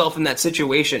put himself in that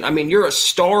situation. I mean, you're a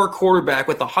star quarterback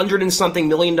with $100-something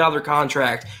million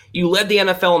contract. You led the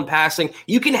NFL in passing.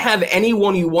 You can have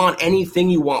anyone you want, anything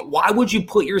you want. Why would you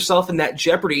put yourself in that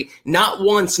jeopardy? Not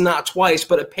once, not twice,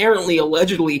 but apparently,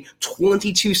 allegedly,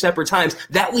 22 separate times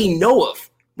that we know of.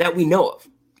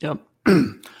 Yep.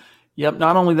 Yep.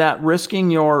 Not only that, risking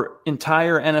your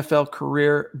entire NFL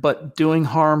career, but doing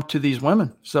harm to these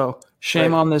women. So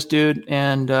shame on this dude.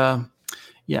 And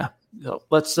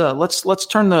let's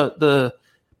turn the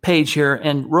page here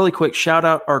and really quick shout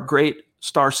out our great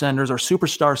star senders, our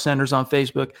superstar senders on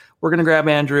Facebook. We're going to grab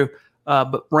Andrew,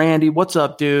 but Randy, what's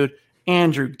up, dude?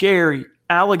 Andrew, Gary,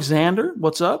 Alexander,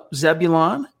 what's up?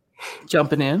 Zebulon,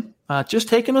 jumping in, just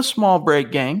taking a small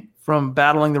break, gang, from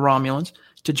battling the Romulans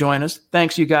to join us.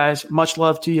 Thanks, you guys. Much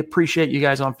love to you. Appreciate you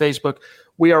guys on Facebook.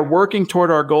 We are working toward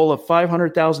our goal of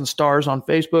 500,000 stars on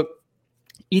Facebook.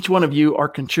 Each one of you are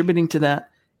contributing to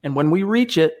that. And when we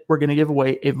reach it, we're going to give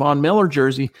away a Von Miller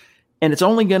jersey. And it's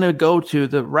only going to go to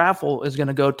the raffle is going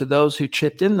to go to those who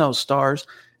chipped in those stars.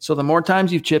 So the more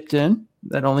times you've chipped in,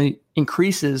 that only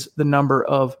increases the number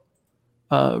of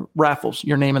raffles,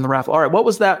 your name in the raffle. All right. What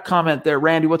was that comment there?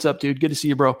 Randy, what's up, dude? Good to see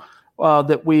you, bro.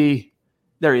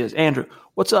 There he is. Andrew,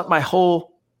 what's up, my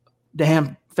whole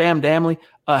damn family?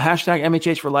 Hashtag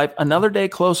MHH for life. Another day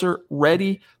closer,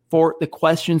 ready for the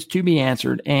questions to be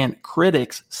answered and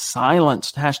critics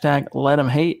silenced. Hashtag let them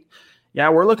hate. Yeah,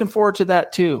 we're looking forward to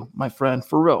that too, my friend,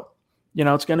 for real. You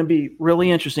know, it's going to be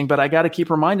really interesting, but I got to keep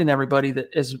reminding everybody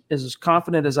that as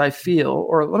confident as I feel,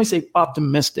 or let me say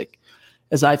optimistic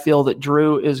as I feel that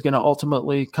Drew is going to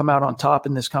ultimately come out on top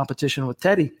in this competition with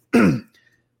Teddy,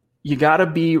 you got to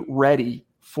be ready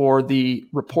for the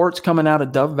reports coming out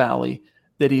of Dove Valley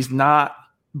that he's not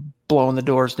blowing the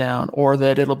doors down, or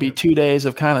that it'll be 2 days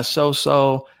of kind of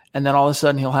so-so, and then all of a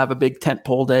sudden he'll have a big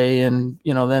tentpole day, and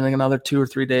then another 2 or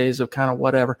 3 days of kind of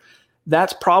whatever.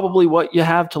 That's probably what you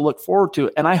have to look forward to.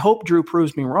 And I hope Drew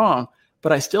proves me wrong,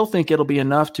 but I still think it'll be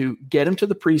enough to get him to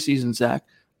the preseason, Zach,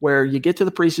 where you get to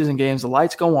the preseason games, the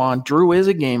lights go on, Drew is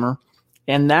a gamer,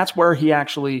 and that's where he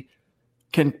actually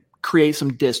can create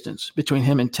some distance between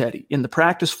him and Teddy. In the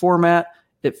practice format,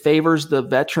 it favors the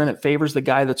veteran. It favors the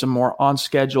guy that's a more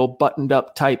on-schedule,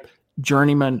 buttoned-up type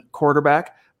journeyman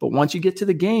quarterback. But once you get to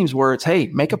the games where it's, hey,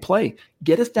 make a play,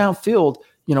 get us downfield,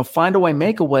 find a way,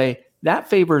 make a way, that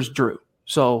favors Drew.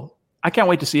 So I can't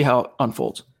wait to see how it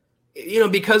unfolds.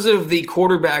 Because of the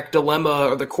quarterback dilemma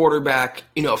or the quarterback,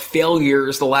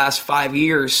 failures the last 5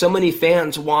 years, so many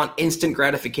fans want instant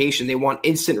gratification. They want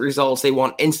instant results. They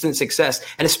want instant success.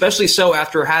 And especially so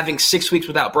after having 6 weeks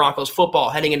without Broncos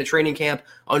football, heading into training camp,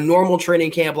 a normal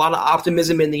training camp, a lot of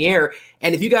optimism in the air.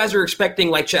 And if you guys are expecting,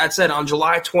 like Chad said, on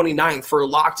July 29th for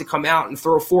Locke to come out and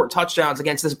throw 4 touchdowns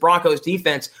against this Broncos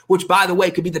defense, which, by the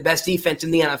way, could be the best defense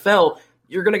in the NFL,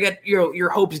 you're going to get your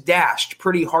hopes dashed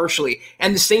pretty harshly.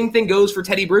 And the same thing goes for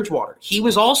Teddy Bridgewater. He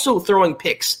was also throwing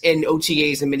picks in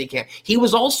OTAs and minicamp. He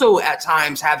was also at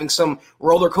times having some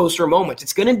roller coaster moments.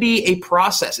 It's going to be a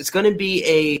process. It's going to be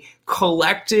a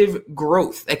collective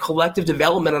growth, a collective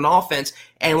development on offense.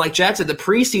 And like Chad said, the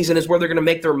preseason is where they're going to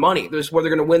make their money. This is where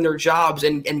they're going to win their jobs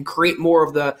and create more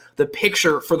of the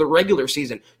picture for the regular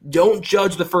season. Don't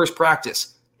judge the first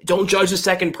practice. Don't judge the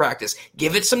second practice.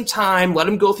 Give it some time. Let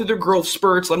them go through their growth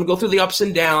spurts. Let them go through the ups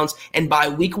and downs. And by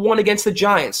week 1 against the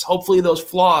Giants, hopefully those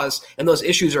flaws and those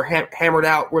issues are hammered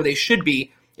out where they should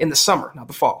be in the summer, not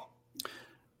the fall.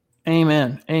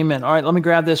 Amen. Amen. All right, let me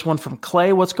grab this one from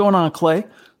Clay. What's going on, Clay?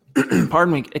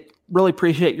 Pardon me. I really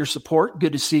appreciate your support.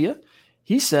 Good to see you.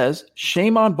 He says,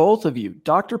 shame on both of you.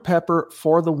 Dr. Pepper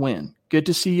for the win. Good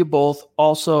to see you both.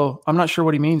 Also, I'm not sure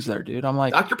what he means there, dude. I'm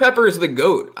like, Dr. Pepper is the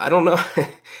GOAT. I don't know.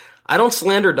 I don't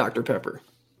slander Dr. Pepper.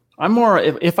 I'm more,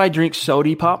 if I drink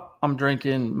Sody Pop, I'm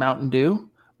drinking Mountain Dew.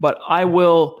 But I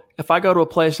will, if I go to a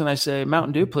place and I say,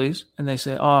 Mountain Dew, please, and they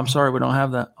say, oh, I'm sorry, we don't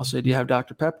have that. I'll say, do you have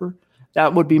Dr. Pepper?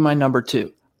 That would be my number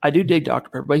 2. I do dig Dr.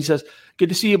 Pepper. But he says, good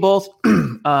to see you both.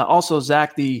 Also,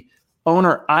 Zach, the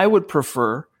owner I would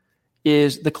prefer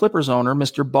is the Clippers owner,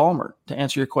 Mr. Ballmer, to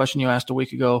answer your question you asked a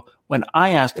week ago when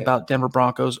I asked about Denver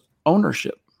Broncos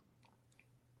ownership.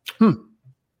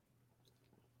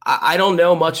 I don't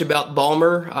know much about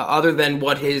Ballmer other than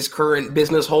what his current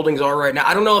business holdings are right now.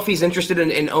 I don't know if he's interested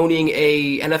in owning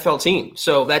a NFL team.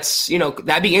 So that's,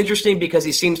 that'd be interesting because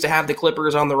he seems to have the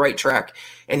Clippers on the right track.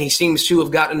 And he seems to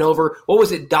have gotten over, what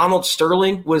was it? Donald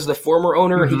Sterling was the former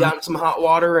owner. Mm-hmm. He got in some hot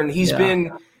water and he's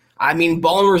been, I mean,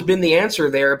 Ballmer's been the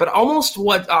answer there, but almost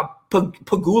what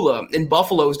Pagula in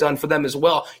Buffalo has done for them as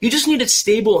well. You just need a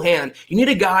stable hand. You need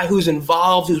a guy who's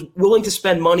involved, who's willing to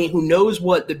spend money, who knows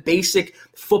what the basic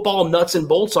football nuts and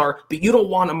bolts are, but you don't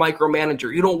want a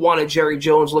micromanager. You don't want a Jerry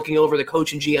Jones looking over the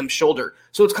coach and GM's shoulder.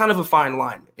 So it's kind of a fine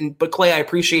line. But Clay, I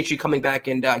appreciate you coming back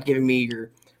and giving me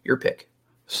your pick.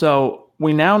 So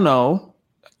we now know,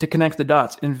 to connect the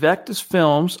dots, Invectus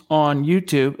Films on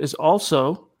YouTube is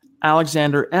also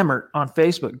Alexander Emmert on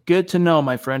Facebook. Good to know,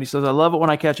 my friend. He says, I love it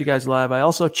when I catch you guys live. I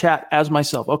also chat as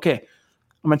myself. Okay,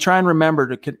 I'm going to try and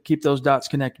remember to keep those dots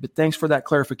connected, but thanks for that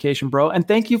clarification, bro. And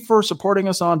thank you for supporting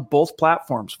us on both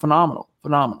platforms. Phenomenal.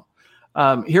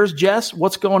 Here's Jess.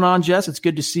 What's going on, Jess? It's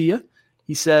good to see you.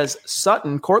 He says,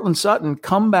 Cortland Sutton,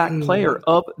 comeback player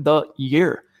of the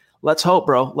year. Let's hope,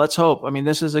 bro. Let's hope. I mean,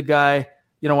 this is a guy,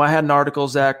 I had an article,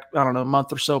 Zach, I don't know, a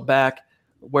month or so back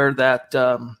where that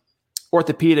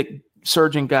orthopedic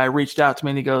surgeon guy reached out to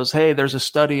me and he goes, hey, there's a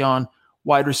study on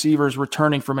wide receivers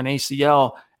returning from an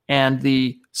ACL and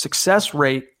the success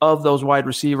rate of those wide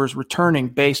receivers returning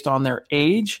based on their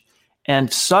age. And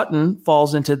Sutton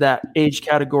falls into that age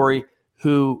category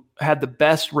who had the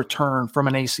best return from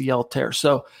an ACL tear.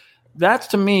 So that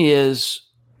to me is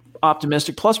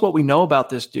optimistic. Plus what we know about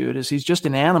this dude is he's just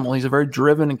an animal. He's a very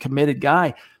driven and committed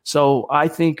guy. So I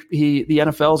think the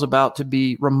NFL is about to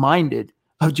be reminded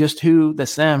of just who the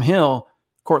Sam Hill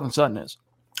Cortland Sutton is.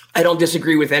 I don't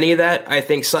disagree with any of that. I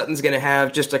think Sutton's going to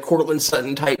have just a Cortland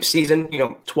Sutton type season,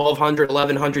 1,200,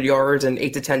 1,100 yards and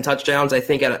 8 to 10 touchdowns, I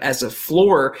think, as a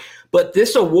floor. But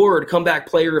this award, Comeback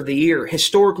Player of the Year,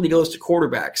 historically goes to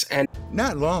quarterbacks. And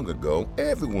not long ago,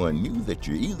 everyone knew that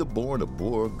you're either born a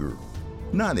boy or girl.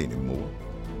 Not anymore.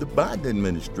 The Biden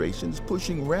administration is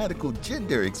pushing radical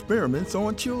gender experiments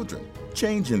on children,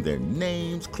 changing their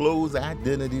names, clothes,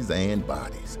 identities, and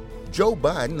bodies. Joe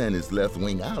Biden and his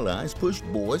left-wing allies push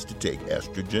boys to take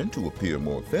estrogen to appear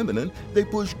more feminine. They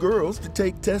push girls to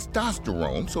take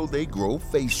testosterone so they grow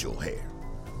facial hair.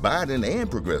 Biden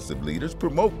and progressive leaders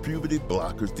promote puberty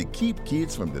blockers to keep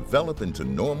kids from developing to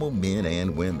normal men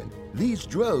and women. These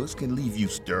drugs can leave you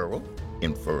sterile,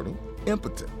 infertile,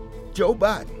 impotent. Joe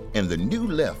Biden and the new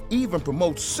left even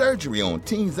promotes surgery on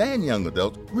teens and young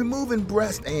adults, removing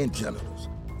breasts and genitals.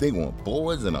 They want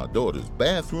boys in our daughters'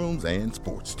 bathrooms and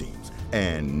sports teams.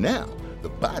 And now, the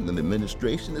Biden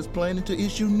administration is planning to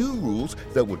issue new rules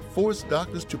that would force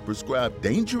doctors to prescribe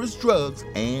dangerous drugs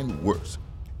and worse.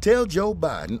 Tell Joe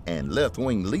Biden and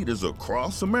left-wing leaders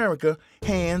across America,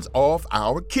 hands off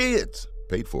our kids.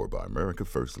 Paid for by America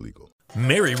First Legal.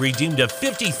 Mary redeemed a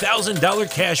 $50,000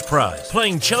 cash prize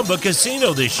playing Chumba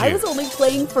Casino this year. I was only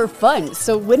playing for fun,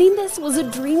 so winning this was a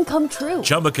dream come true.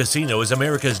 Chumba Casino is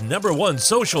America's #1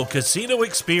 social casino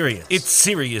experience. It's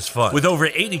serious fun. With over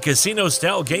 80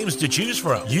 casino-style games to choose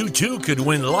from, you too could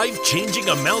win life-changing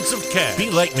amounts of cash.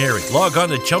 Be like Mary. Log on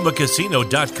to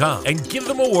ChumbaCasino.com and give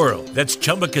them a whirl. That's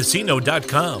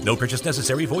ChumbaCasino.com. No purchase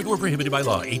necessary. Void where prohibited by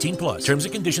law. 18+. Terms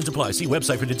and conditions apply. See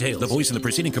website for details. The voice in the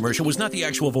preceding commercial was not the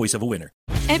actual voice of a winner.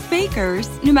 At Baker's,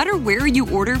 no matter where you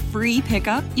order free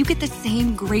pickup, you get the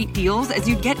same great deals as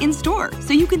you'd get in store.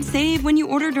 So you can save when you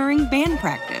order during band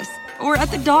practice or at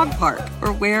the dog park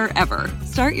or wherever.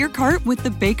 Start your cart with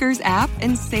the Baker's app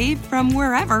and save from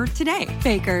wherever today.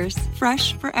 Baker's,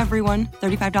 fresh for everyone.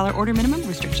 $35 order minimum.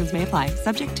 Restrictions may apply.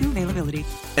 Subject to availability.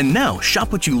 And now,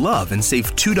 shop what you love and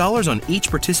save $2 on each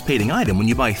participating item when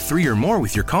you buy 3 or more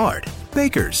with your card.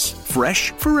 Baker's, fresh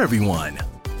for everyone.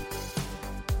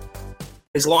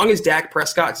 As long as Dak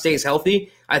Prescott stays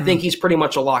healthy, I think he's pretty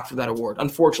much a lock for that award,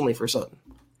 unfortunately for Sutton.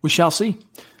 We shall see.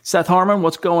 Seth Harmon,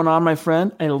 what's going on, my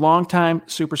friend? A longtime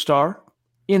superstar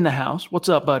in the house. What's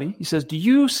up, buddy? He says, do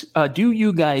you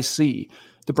guys see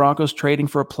the Broncos trading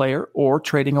for a player or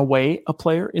trading away a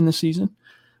player in the season?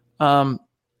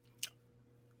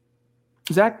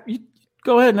 Zach, you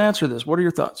go ahead and answer this. What are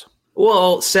your thoughts?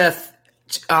 Well, Seth,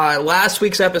 last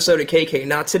week's episode of KK,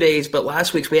 not today's, but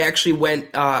last week's, we actually went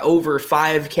over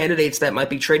 5 candidates that might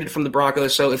be traded from the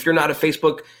Broncos. So if you're not a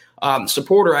Facebook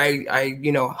supporter, I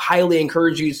highly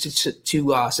encourage you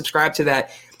to subscribe to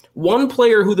that. One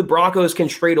player who the Broncos can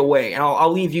trade away, and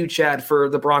I'll leave you, Chad, for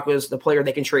the Broncos, the player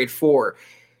they can trade for.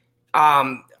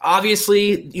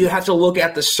 Obviously, you have to look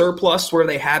at the surplus where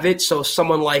they have it. So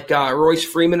someone like Royce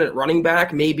Freeman at running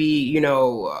back, maybe,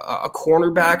 a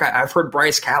cornerback. I've heard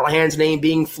Bryce Callahan's name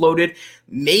being floated.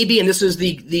 Maybe, and this is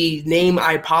the name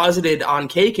I posited on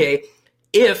KK,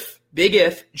 if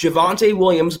Javonte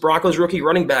Williams, Broncos rookie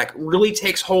running back, really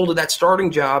takes hold of that starting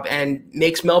job and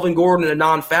makes Melvin Gordon a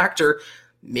non-factor,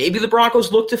 maybe the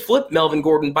Broncos look to flip Melvin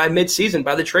Gordon by midseason,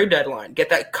 by the trade deadline, get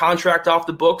that contract off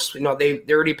the books. They're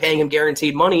already paying him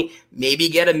guaranteed money, maybe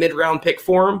get a mid-round pick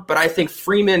for him. But I think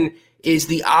Freeman is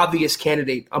the obvious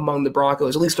candidate among the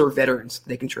Broncos. At least they're veterans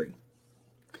they can trade.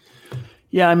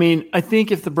 Yeah, I mean, I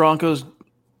think if the Broncos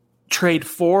trade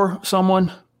for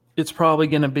someone, it's probably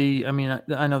going to be, I mean,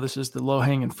 I know this is the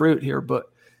low-hanging fruit here,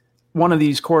 but one of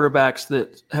these quarterbacks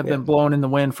that have been blown in the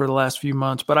wind for the last few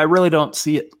months. But I really don't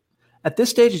see it. At this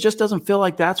stage, it just doesn't feel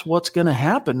like that's what's going to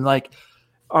happen. Like,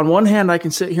 on one hand, I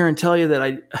can sit here and tell you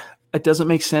that it doesn't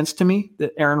make sense to me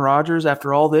that Aaron Rodgers,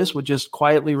 after all this, would just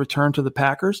quietly return to the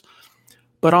Packers.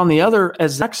 But on the other,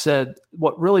 as Zach said,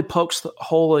 what really pokes the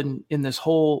hole in this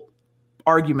whole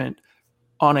argument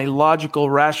on a logical,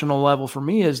 rational level for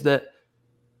me is that,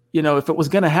 if it was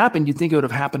going to happen, you'd think it would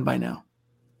have happened by now.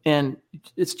 And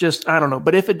it's just, I don't know.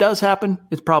 But if it does happen,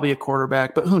 it's probably a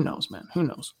quarterback. But who knows, man? Who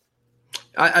knows?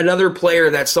 Another player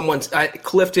that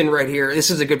Clifton right here,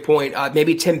 this is a good point.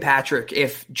 Maybe Tim Patrick.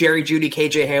 If Jerry Jeudy,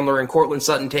 KJ Hamler, and Cortland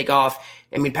Sutton take off,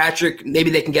 I mean, Patrick, maybe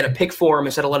they can get a pick for him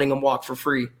instead of letting him walk for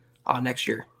free next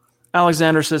year.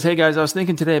 Alexander says, hey, guys, I was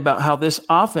thinking today about how this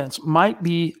offense might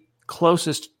be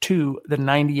closest to the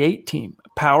 98 team.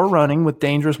 Power running with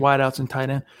dangerous wideouts and tight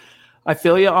end. I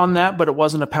feel you on that, but it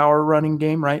wasn't a power running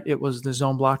game, right? It was the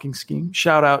zone blocking scheme.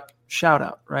 Shout out,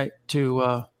 right, to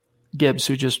Alex Gibbs,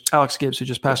 who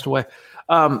just passed away.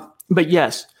 But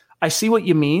yes, I see what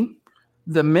you mean.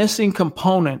 The missing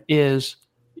component is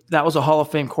that was a Hall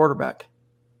of Fame quarterback.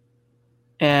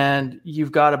 And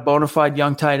you've got a bona fide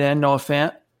young tight end, Noah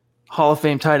Fant, Hall of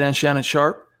Fame tight end, Shannon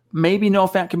Sharp. Maybe Noah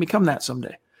Fant can become that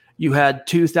someday. You had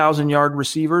 2,000-yard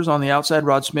receivers on the outside,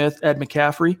 Rod Smith, Ed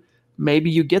McCaffrey. Maybe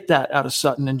you get that out of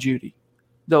Sutton and Jeudy.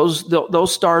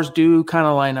 Those stars do kind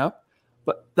of line up.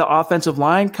 But the offensive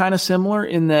line kind of similar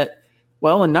in that,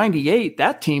 well, in 98,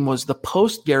 that team was the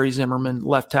post-Gary Zimmerman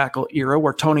left tackle era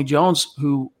where Tony Jones,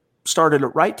 who started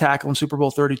at right tackle in Super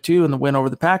Bowl 32 in the win over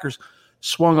the Packers,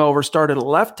 swung over, started at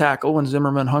left tackle when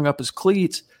Zimmerman hung up his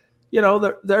cleats.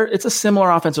 It's a similar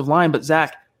offensive line, but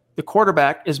Zach, the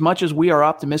quarterback, as much as we are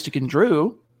optimistic in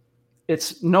Drew,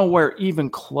 it's nowhere even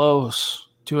close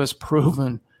to as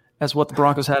proven as what the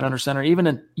Broncos had under center, even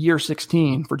in year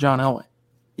 16 for John Elway.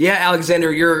 Yeah,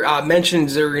 Alexander, your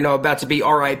mentions are about to be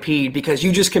RIP'd because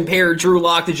you just compared Drew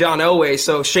Lock to John Elway,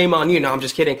 so shame on you. No, I'm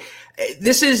just kidding.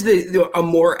 This is a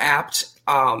more apt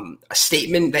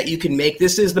statement that you can make.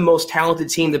 This is the most talented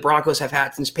team the Broncos have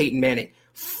had since Peyton Manning.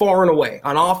 Far and away.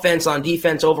 On offense, on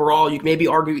defense, overall, you can maybe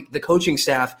argue the coaching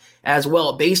staff as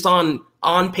well. Based on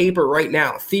paper right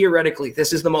now, theoretically,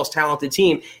 this is the most talented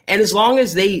team. And as long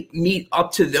as they meet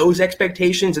up to those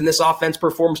expectations and this offense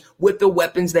performs with the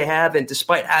weapons they have, and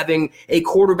despite having a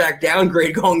quarterback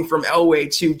downgrade going from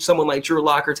Elway to someone like Drew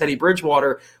Lock or Teddy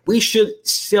Bridgewater, we should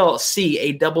still see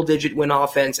a double-digit win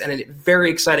offense and a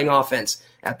very exciting offense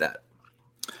at that.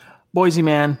 Boise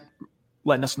man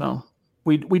letting us know.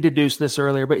 We deduced this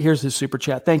earlier, but here's his super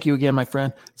chat. Thank you again, my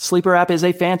friend. Sleeper app is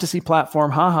a fantasy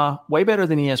platform. Way better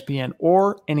than ESPN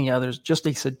or any others. Just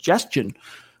a suggestion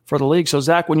for the league. So,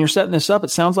 Zach, when you're setting this up,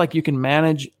 it sounds like you can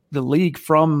manage the league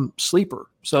from Sleeper.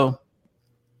 So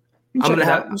I'm gonna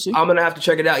have to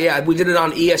check it out. Yeah, we did it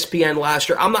on ESPN last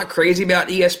year. I'm not crazy about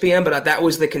ESPN, but that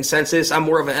was the consensus. I'm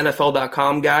more of an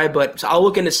NFL.com guy, but so I'll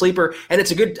look into Sleeper, and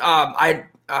it's a good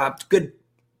good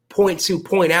point to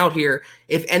point out here.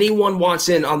 If anyone wants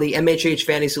in on the MHH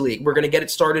Fantasy League, we're going to get it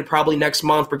started probably next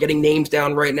month. We're getting names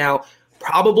down right now.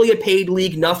 Probably a paid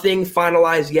league, nothing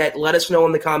finalized yet. Let us know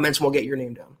in the comments and we'll get your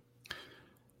name down.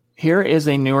 Here is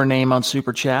a newer name on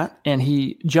Super Chat, and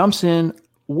he jumps in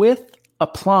with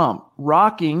aplomb,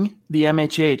 rocking the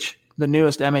MHH, the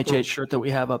newest MHH shirt that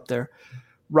we have up there.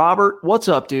 Robert, what's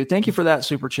up, dude? Thank you for that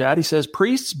Super Chat. He says,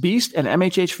 Priests, Beast, and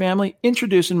MHH family,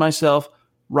 introducing myself,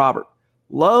 Robert.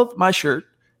 Love my shirt.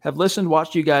 Have listened,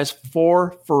 watched you guys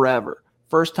for forever.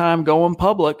 First time going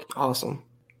public. Awesome.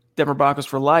 Denver Broncos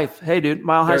for life. Hey, dude,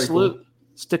 Mile High salute. Cool.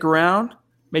 Stick around.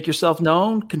 Make yourself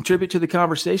known. Contribute to the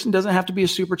conversation. Doesn't have to be a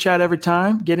super chat every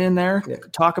time. Get in there. Yeah.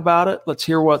 Talk about it. Let's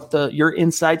hear what your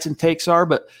insights and takes are.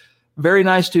 But very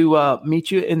nice to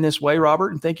meet you in this way,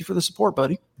 Robert, and thank you for the support,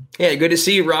 buddy. Yeah, good to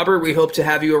see you, Robert. We hope to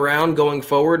have you around going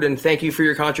forward, and thank you for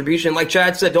your contribution. Like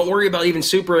Chad said, don't worry about even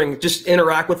supering. Just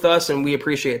interact with us, and we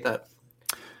appreciate that.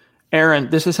 Aaron,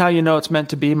 this is how you know it's meant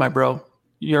to be, my bro.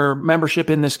 Your membership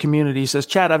in this community says,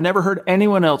 Chad, I've never heard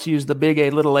anyone else use the big A,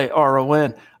 little a,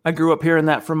 R-O-N. I grew up hearing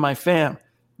that from my fam.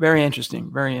 Very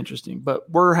interesting, very interesting. But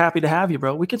we're happy to have you,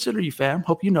 bro. We consider you fam.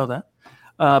 Hope you know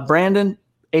that. Brandon,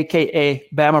 a.k.a.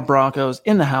 Bama Broncos,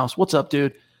 in the house. What's up,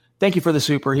 dude? Thank you for the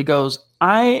super. He goes,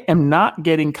 I am not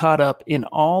getting caught up in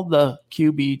all the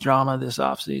QB drama this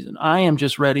offseason. I am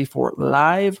just ready for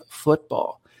live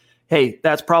football. Hey,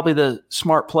 that's probably the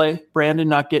smart play, Brandon,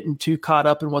 not getting too caught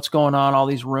up in what's going on, all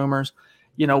these rumors.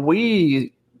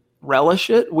 We relish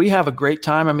it. We have a great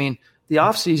time. I mean, the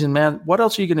offseason, man, what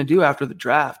else are you going to do after the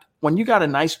draft? When you got a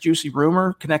nice, juicy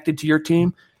rumor connected to your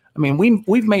team, I mean,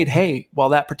 we've made hay while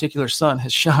that particular sun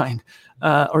has shined.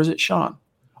 Or is it Sean?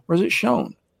 Or is it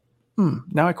shown?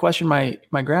 Now I question my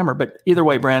grammar. But either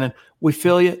way, Brandon, we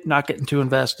feel you, not getting too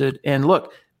invested. And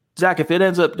look, Zach, if it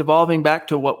ends up devolving back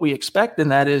to what we expect,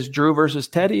 and that is Drew versus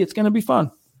Teddy, it's going to be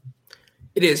fun.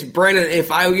 It is, Brandon. If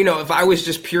I was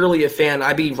just purely a fan,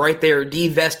 I'd be right there,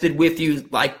 divested with you,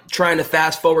 like trying to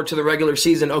fast forward to the regular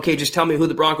season. Okay, just tell me who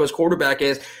the Broncos quarterback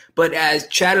is. But as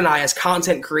Chad and I, as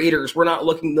content creators, we're not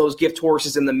looking those gift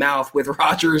horses in the mouth with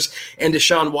Rodgers and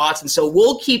Deshaun Watson. So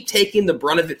we'll keep taking the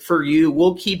brunt of it for you.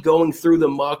 We'll keep going through the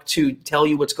muck to tell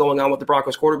you what's going on with the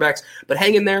Broncos quarterbacks. But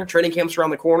hang in there. Training camp's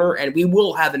around the corner, and we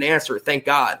will have an answer, thank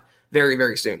God, very,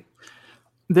 very soon.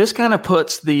 This kind of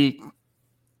puts the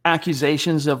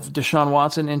accusations of Deshaun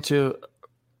Watson into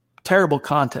terrible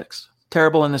context.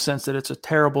 Terrible in the sense that it's a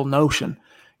terrible notion.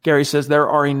 Gary says there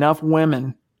are enough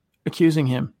women accusing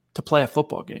him to play a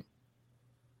football game.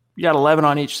 You got 11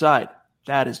 on each side.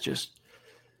 That is just,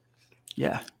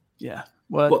 yeah.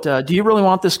 What do you really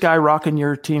want this guy rocking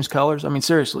your team's colors? I mean,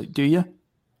 seriously, do you?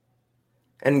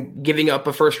 And giving up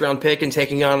a first-round pick and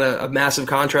taking on a massive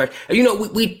contract.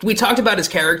 We talked about his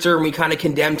character and we kind of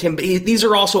condemned him, but these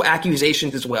are also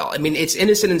accusations as well. I mean, it's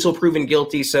innocent until proven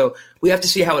guilty, so we have to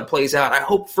see how it plays out. I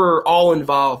hope for all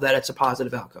involved that it's a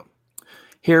positive outcome.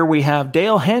 Here we have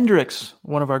Dale Hendricks,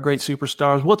 one of our great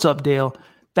superstars. What's up, Dale?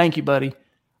 Thank you, buddy.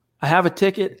 I have a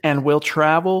ticket and will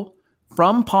travel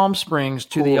from Palm Springs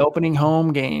to the opening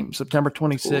home game, September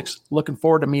 26th. Cool. Looking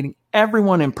forward to meeting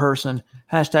everyone in person.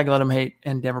 Hashtag let them hate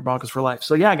and Denver Broncos for life.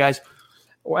 So, yeah, guys,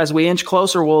 as we inch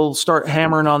closer, we'll start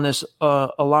hammering on this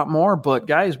a lot more. But,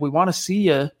 guys, we want to see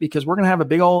you because we're going to have a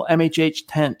big old MHH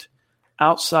tent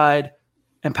outside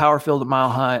and Power Field at Mile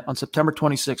High on September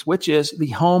 26th, which is the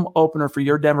home opener for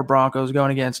your Denver Broncos going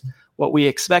against what we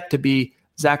expect to be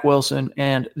Zach Wilson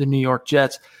and the New York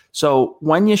Jets. So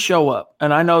when you show up,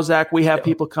 and I know, Zach, we have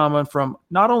people coming from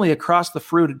not only across the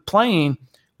fruited plain,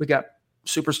 we got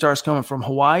superstars coming from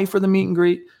Hawaii for the meet and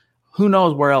greet. Who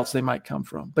knows where else they might come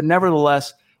from. But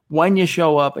nevertheless, when you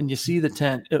show up and you see the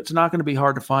tent, it's not going to be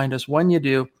hard to find us. When you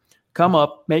do, come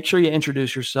up, make sure you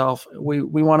introduce yourself. We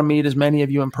want to meet as many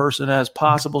of you in person as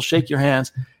possible, shake your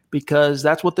hands, because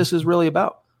that's what this is really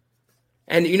about.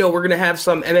 And, we're going to have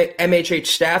some MHH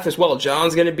staff as well.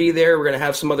 John's going to be there. We're going to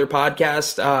have some other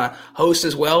podcast hosts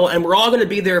as well. And we're all going to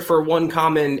be there for one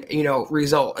common,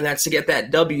 result, and that's to get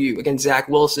that W against Zach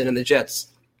Wilson and the Jets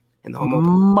in the home opener.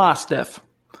 Mostef.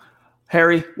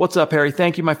 Harry, what's up, Harry?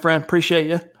 Thank you, my friend. Appreciate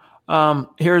you.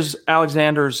 Here's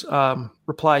Alexander's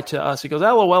reply to us. He goes,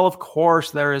 LOL, of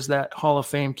course there is that Hall of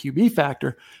Fame QB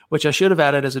factor, which I should have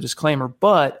added as a disclaimer,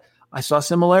 but I saw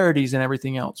similarities in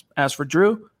everything else. As for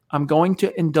Drew, I'm going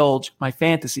to indulge my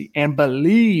fantasy and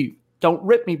believe. Don't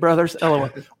rip me, brothers. LOL.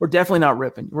 We're definitely not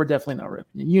ripping.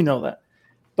 You know that.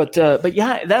 But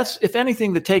yeah, that's, if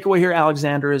anything, the takeaway here,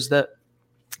 Alexander, is that,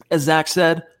 as Zach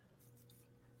said,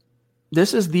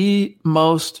 this is the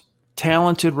most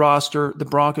talented roster the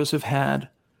Broncos have had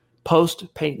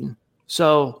post Peyton.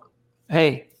 So,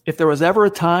 hey, if there was ever a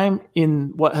time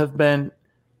in what have been,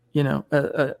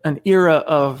 an era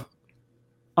of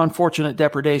unfortunate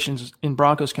depredations in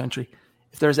Broncos country,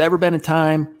 if there's ever been a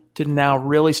time to now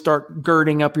really start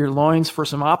girding up your loins for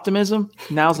some optimism,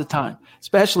 now's the time.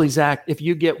 Especially, Zach, if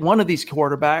you get one of these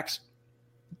quarterbacks,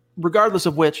 regardless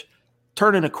of which,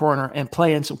 turn in a corner and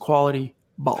play in some quality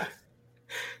ball.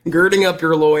 Girding up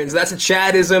your loins. That's a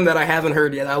Chadism that I haven't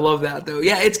heard yet. I love that, though.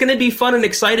 Yeah, it's going to be fun and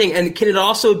exciting. And can it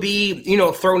also be,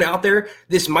 thrown out there,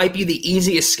 this might be the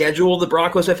easiest schedule the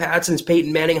Broncos have had since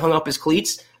Peyton Manning hung up his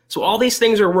cleats? So all these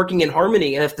things are working in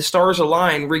harmony, and if the stars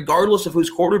align, regardless of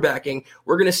who's quarterbacking,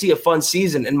 we're going to see a fun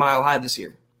season in Mile High this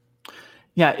year.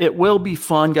 Yeah, it will be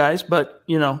fun, guys, but,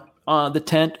 the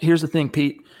tent, here's the thing,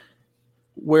 Pete.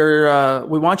 We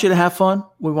want you to have fun.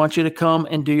 We want you to come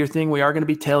and do your thing. We are going to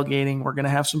be tailgating. We're going to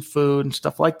have some food and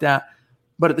stuff like that.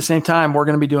 But at the same time, we're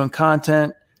going to be doing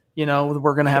content.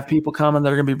 We're going to have people coming that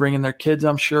are going to be bringing their kids,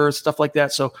 I'm sure, stuff like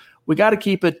that. So we got to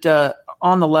keep it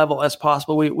on the level as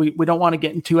possible. We don't want to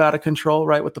get too out of control,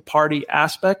 right, with the party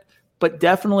aspect, but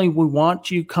definitely we want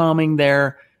you coming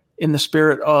there in the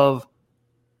spirit of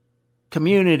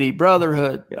community,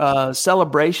 brotherhood,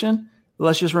 celebration.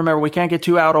 Let's just remember we can't get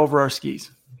too out over our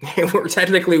skis. We're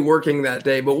technically working that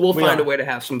day, but we'll find a way to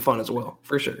have some fun as well,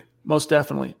 for sure. Most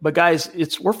definitely. But guys,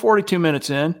 we're 42 minutes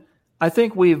in. I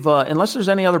think we've, unless there's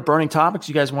any other burning topics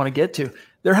you guys want to get to,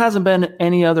 there hasn't been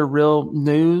any other real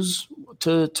news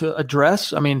to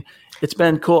address. I mean, it's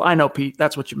been cool. I know, Pete,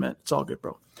 that's what you meant. It's all good,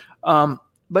 bro.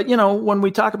 But when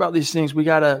we talk about these things, we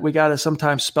gotta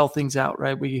sometimes spell things out,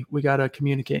 right? We gotta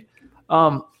communicate.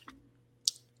 John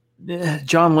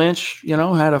Lynch,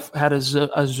 had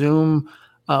a Zoom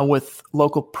with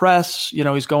local press.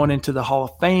 He's going into the Hall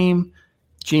of Fame.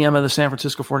 GM of the San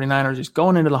Francisco 49ers. He's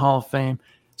going into the Hall of Fame.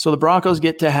 So the Broncos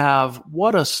get to have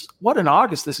what an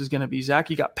August this is going to be, Zach.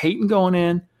 You got Peyton going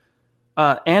in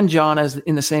and John as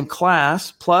in the same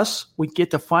class. Plus, we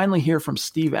get to finally hear from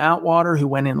Steve Atwater, who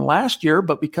went in last year,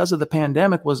 but because of the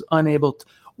pandemic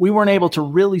we weren't able to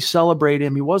really celebrate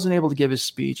him. He wasn't able to give his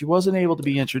speech. He wasn't able to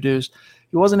be introduced.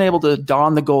 He wasn't able to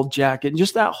don the gold jacket. And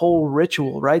just that whole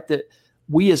ritual, right, that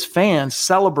we as fans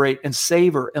celebrate and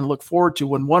savor and look forward to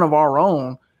when one of our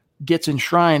own gets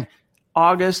enshrined.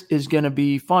 August is going to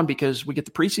be fun because we get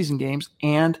the preseason games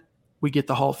and we get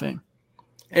the Hall of Fame.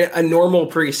 A normal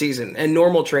preseason and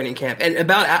normal training camp.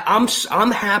 And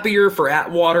I'm happier for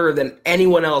Atwater than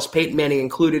anyone else, Peyton Manning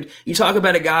included. You talk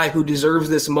about a guy who deserves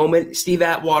this moment. Steve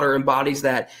Atwater embodies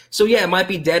that. So yeah, it might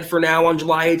be dead for now on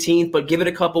July 18th, but give it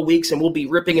a couple weeks and we'll be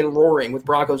ripping and roaring with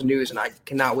Broncos news, and I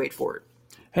cannot wait for it.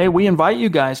 Hey, we invite you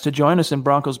guys to join us in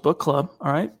Broncos Book Club.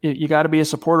 All right. You got to be a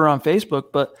supporter on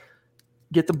Facebook, but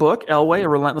get the book, Elway, A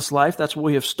Relentless Life. That's what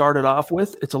we have started off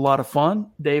with. It's a lot of fun.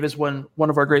 Dave is one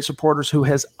of our great supporters who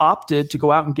has opted to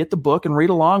go out and get the book and read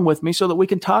along with me so that we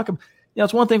can talk.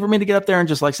 It's one thing for me to get up there and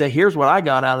just say, here's what I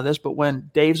got out of this. But when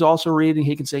Dave's also reading,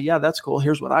 he can say, yeah, that's cool.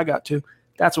 Here's what I got too.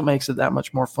 That's what makes it that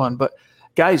much more fun. But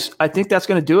guys, I think that's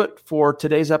going to do it for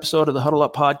today's episode of the Huddle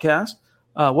Up podcast.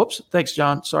 Whoops. Thanks,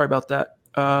 John. Sorry about that.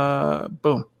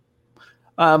 Boom.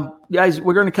 Guys,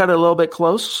 we're going to cut it a little bit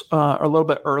close, or a little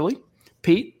bit early.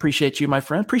 Pete, appreciate you, my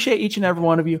friend. Appreciate each and every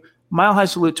one of you. Mile high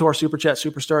salute to our Super Chat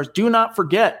superstars. Do not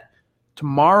forget,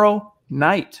 tomorrow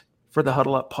night for the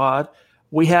Huddle Up Pod,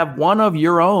 we have one of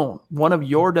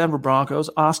your Denver Broncos,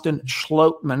 Austin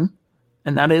Schlottmann,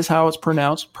 and that is how it's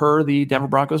pronounced per the Denver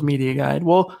Broncos media guide.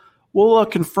 We'll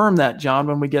confirm that, John,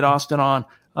 when we get Austin on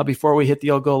before we hit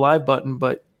the Go Live button.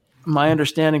 But my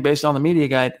understanding, based on the media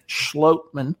guide,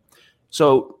 Schlottmann.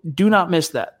 So do not miss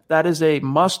that. That is a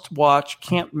must-watch,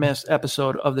 can't-miss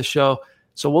episode of the show.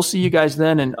 So we'll see you guys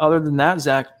then. And other than that,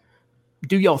 Zach,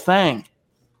 do your thing.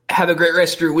 Have a great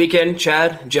rest of your weekend,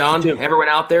 Chad, John, everyone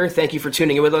out there. Thank you for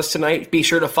tuning in with us tonight. Be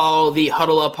sure to follow the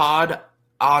Huddle Up Pod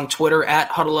on Twitter at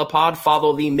Huddle Up Pod.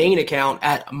 Follow the main account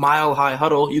at Mile High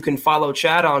Huddle. You can follow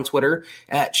Chad on Twitter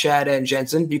at Chad and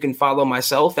Jensen. You can follow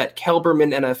myself at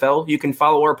Kelberman NFL. You can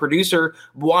follow our producer,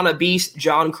 Buana Beast,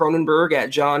 John Cronenberg at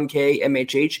John K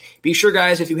MHH. Be sure,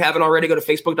 guys, if you haven't already, go to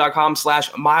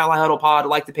Facebook.com/Mile High Huddle Pod.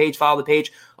 Like the page, follow the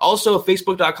page. Also,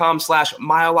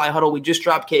 Facebook.com/Mile High Huddle. We just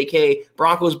dropped KK,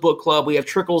 Broncos Book Club. We have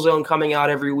Trickle Zone coming out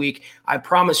every week. I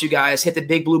promise you guys, hit the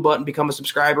big blue button, become a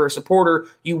subscriber, a supporter.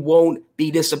 You won't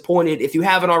be disappointed. If you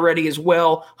haven't already as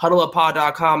well,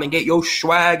 huddleuppod.com and get your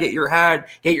swag, get your hat,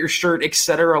 get your shirt,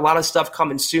 etc. A lot of stuff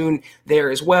coming soon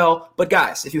there as well. But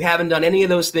guys, if you haven't done any of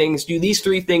those things, do these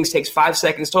 3 things. Takes 5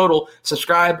 seconds total.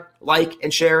 Subscribe, like,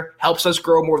 and share. Helps us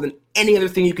grow more than any other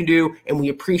thing you can do, and we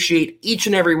appreciate each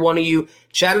and every one of you.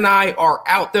 Chad and I are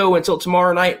out, though, until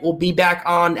tomorrow night. We'll be back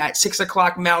on at 6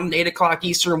 o'clock Mountain, 8 o'clock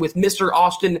Eastern with Mr.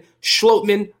 Austin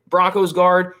Schlottmann, Broncos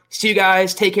guard. See you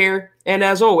guys. Take care. And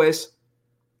as always,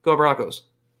 go Broncos.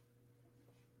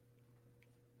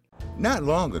 Not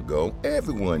long ago,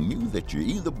 everyone knew that you're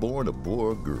either born a boy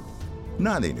or girl.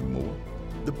 Not anymore.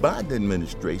 The Biden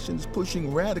administration is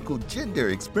pushing radical gender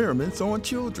experiments on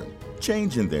children,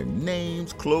 changing their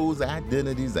names, clothes,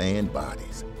 identities, and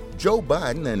bodies. Joe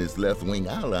Biden and his left-wing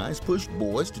allies push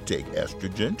boys to take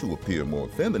estrogen to appear more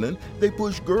feminine. They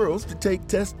push girls to take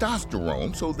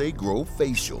testosterone so they grow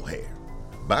facial hair.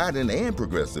 Biden and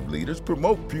progressive leaders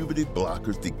promote puberty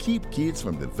blockers to keep kids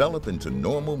from developing to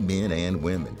normal men and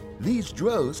women. These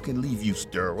drugs can leave you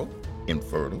sterile,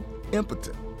 infertile,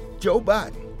 impotent. Joe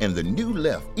Biden and the new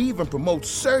left even promotes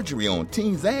surgery on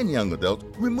teens and young adults,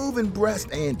 removing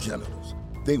breasts and genitals.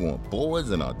 They want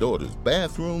boys in our daughters'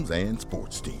 bathrooms and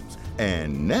sports teams.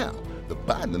 And now, the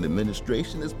Biden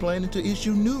administration is planning to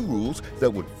issue new rules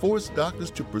that would force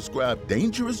doctors to prescribe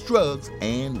dangerous drugs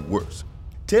and worse.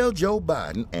 Tell Joe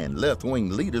Biden and left-wing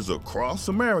leaders across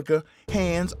America,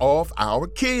 hands off our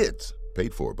kids.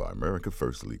 Paid for by America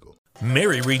First Legal.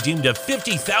 Mary redeemed a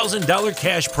 $50,000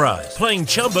 cash prize playing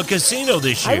Chumba Casino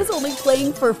this year. I was only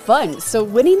playing for fun, so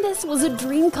winning this was a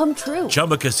dream come true.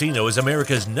 Chumba Casino is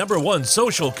America's #1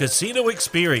 social casino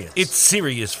experience. It's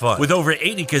serious fun. With over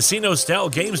 80 casino-style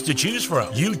games to choose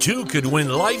from, you too could win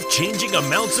life-changing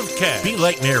amounts of cash. Be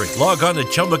like Mary. Log on to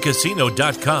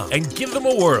ChumbaCasino.com and give them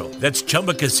a whirl. That's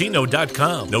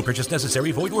ChumbaCasino.com. No purchase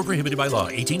necessary. Void or prohibited by law.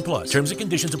 18+. Terms and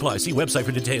conditions apply. See website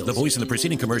for details. The voice in the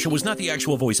preceding commercial was not the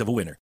actual voice of a winner.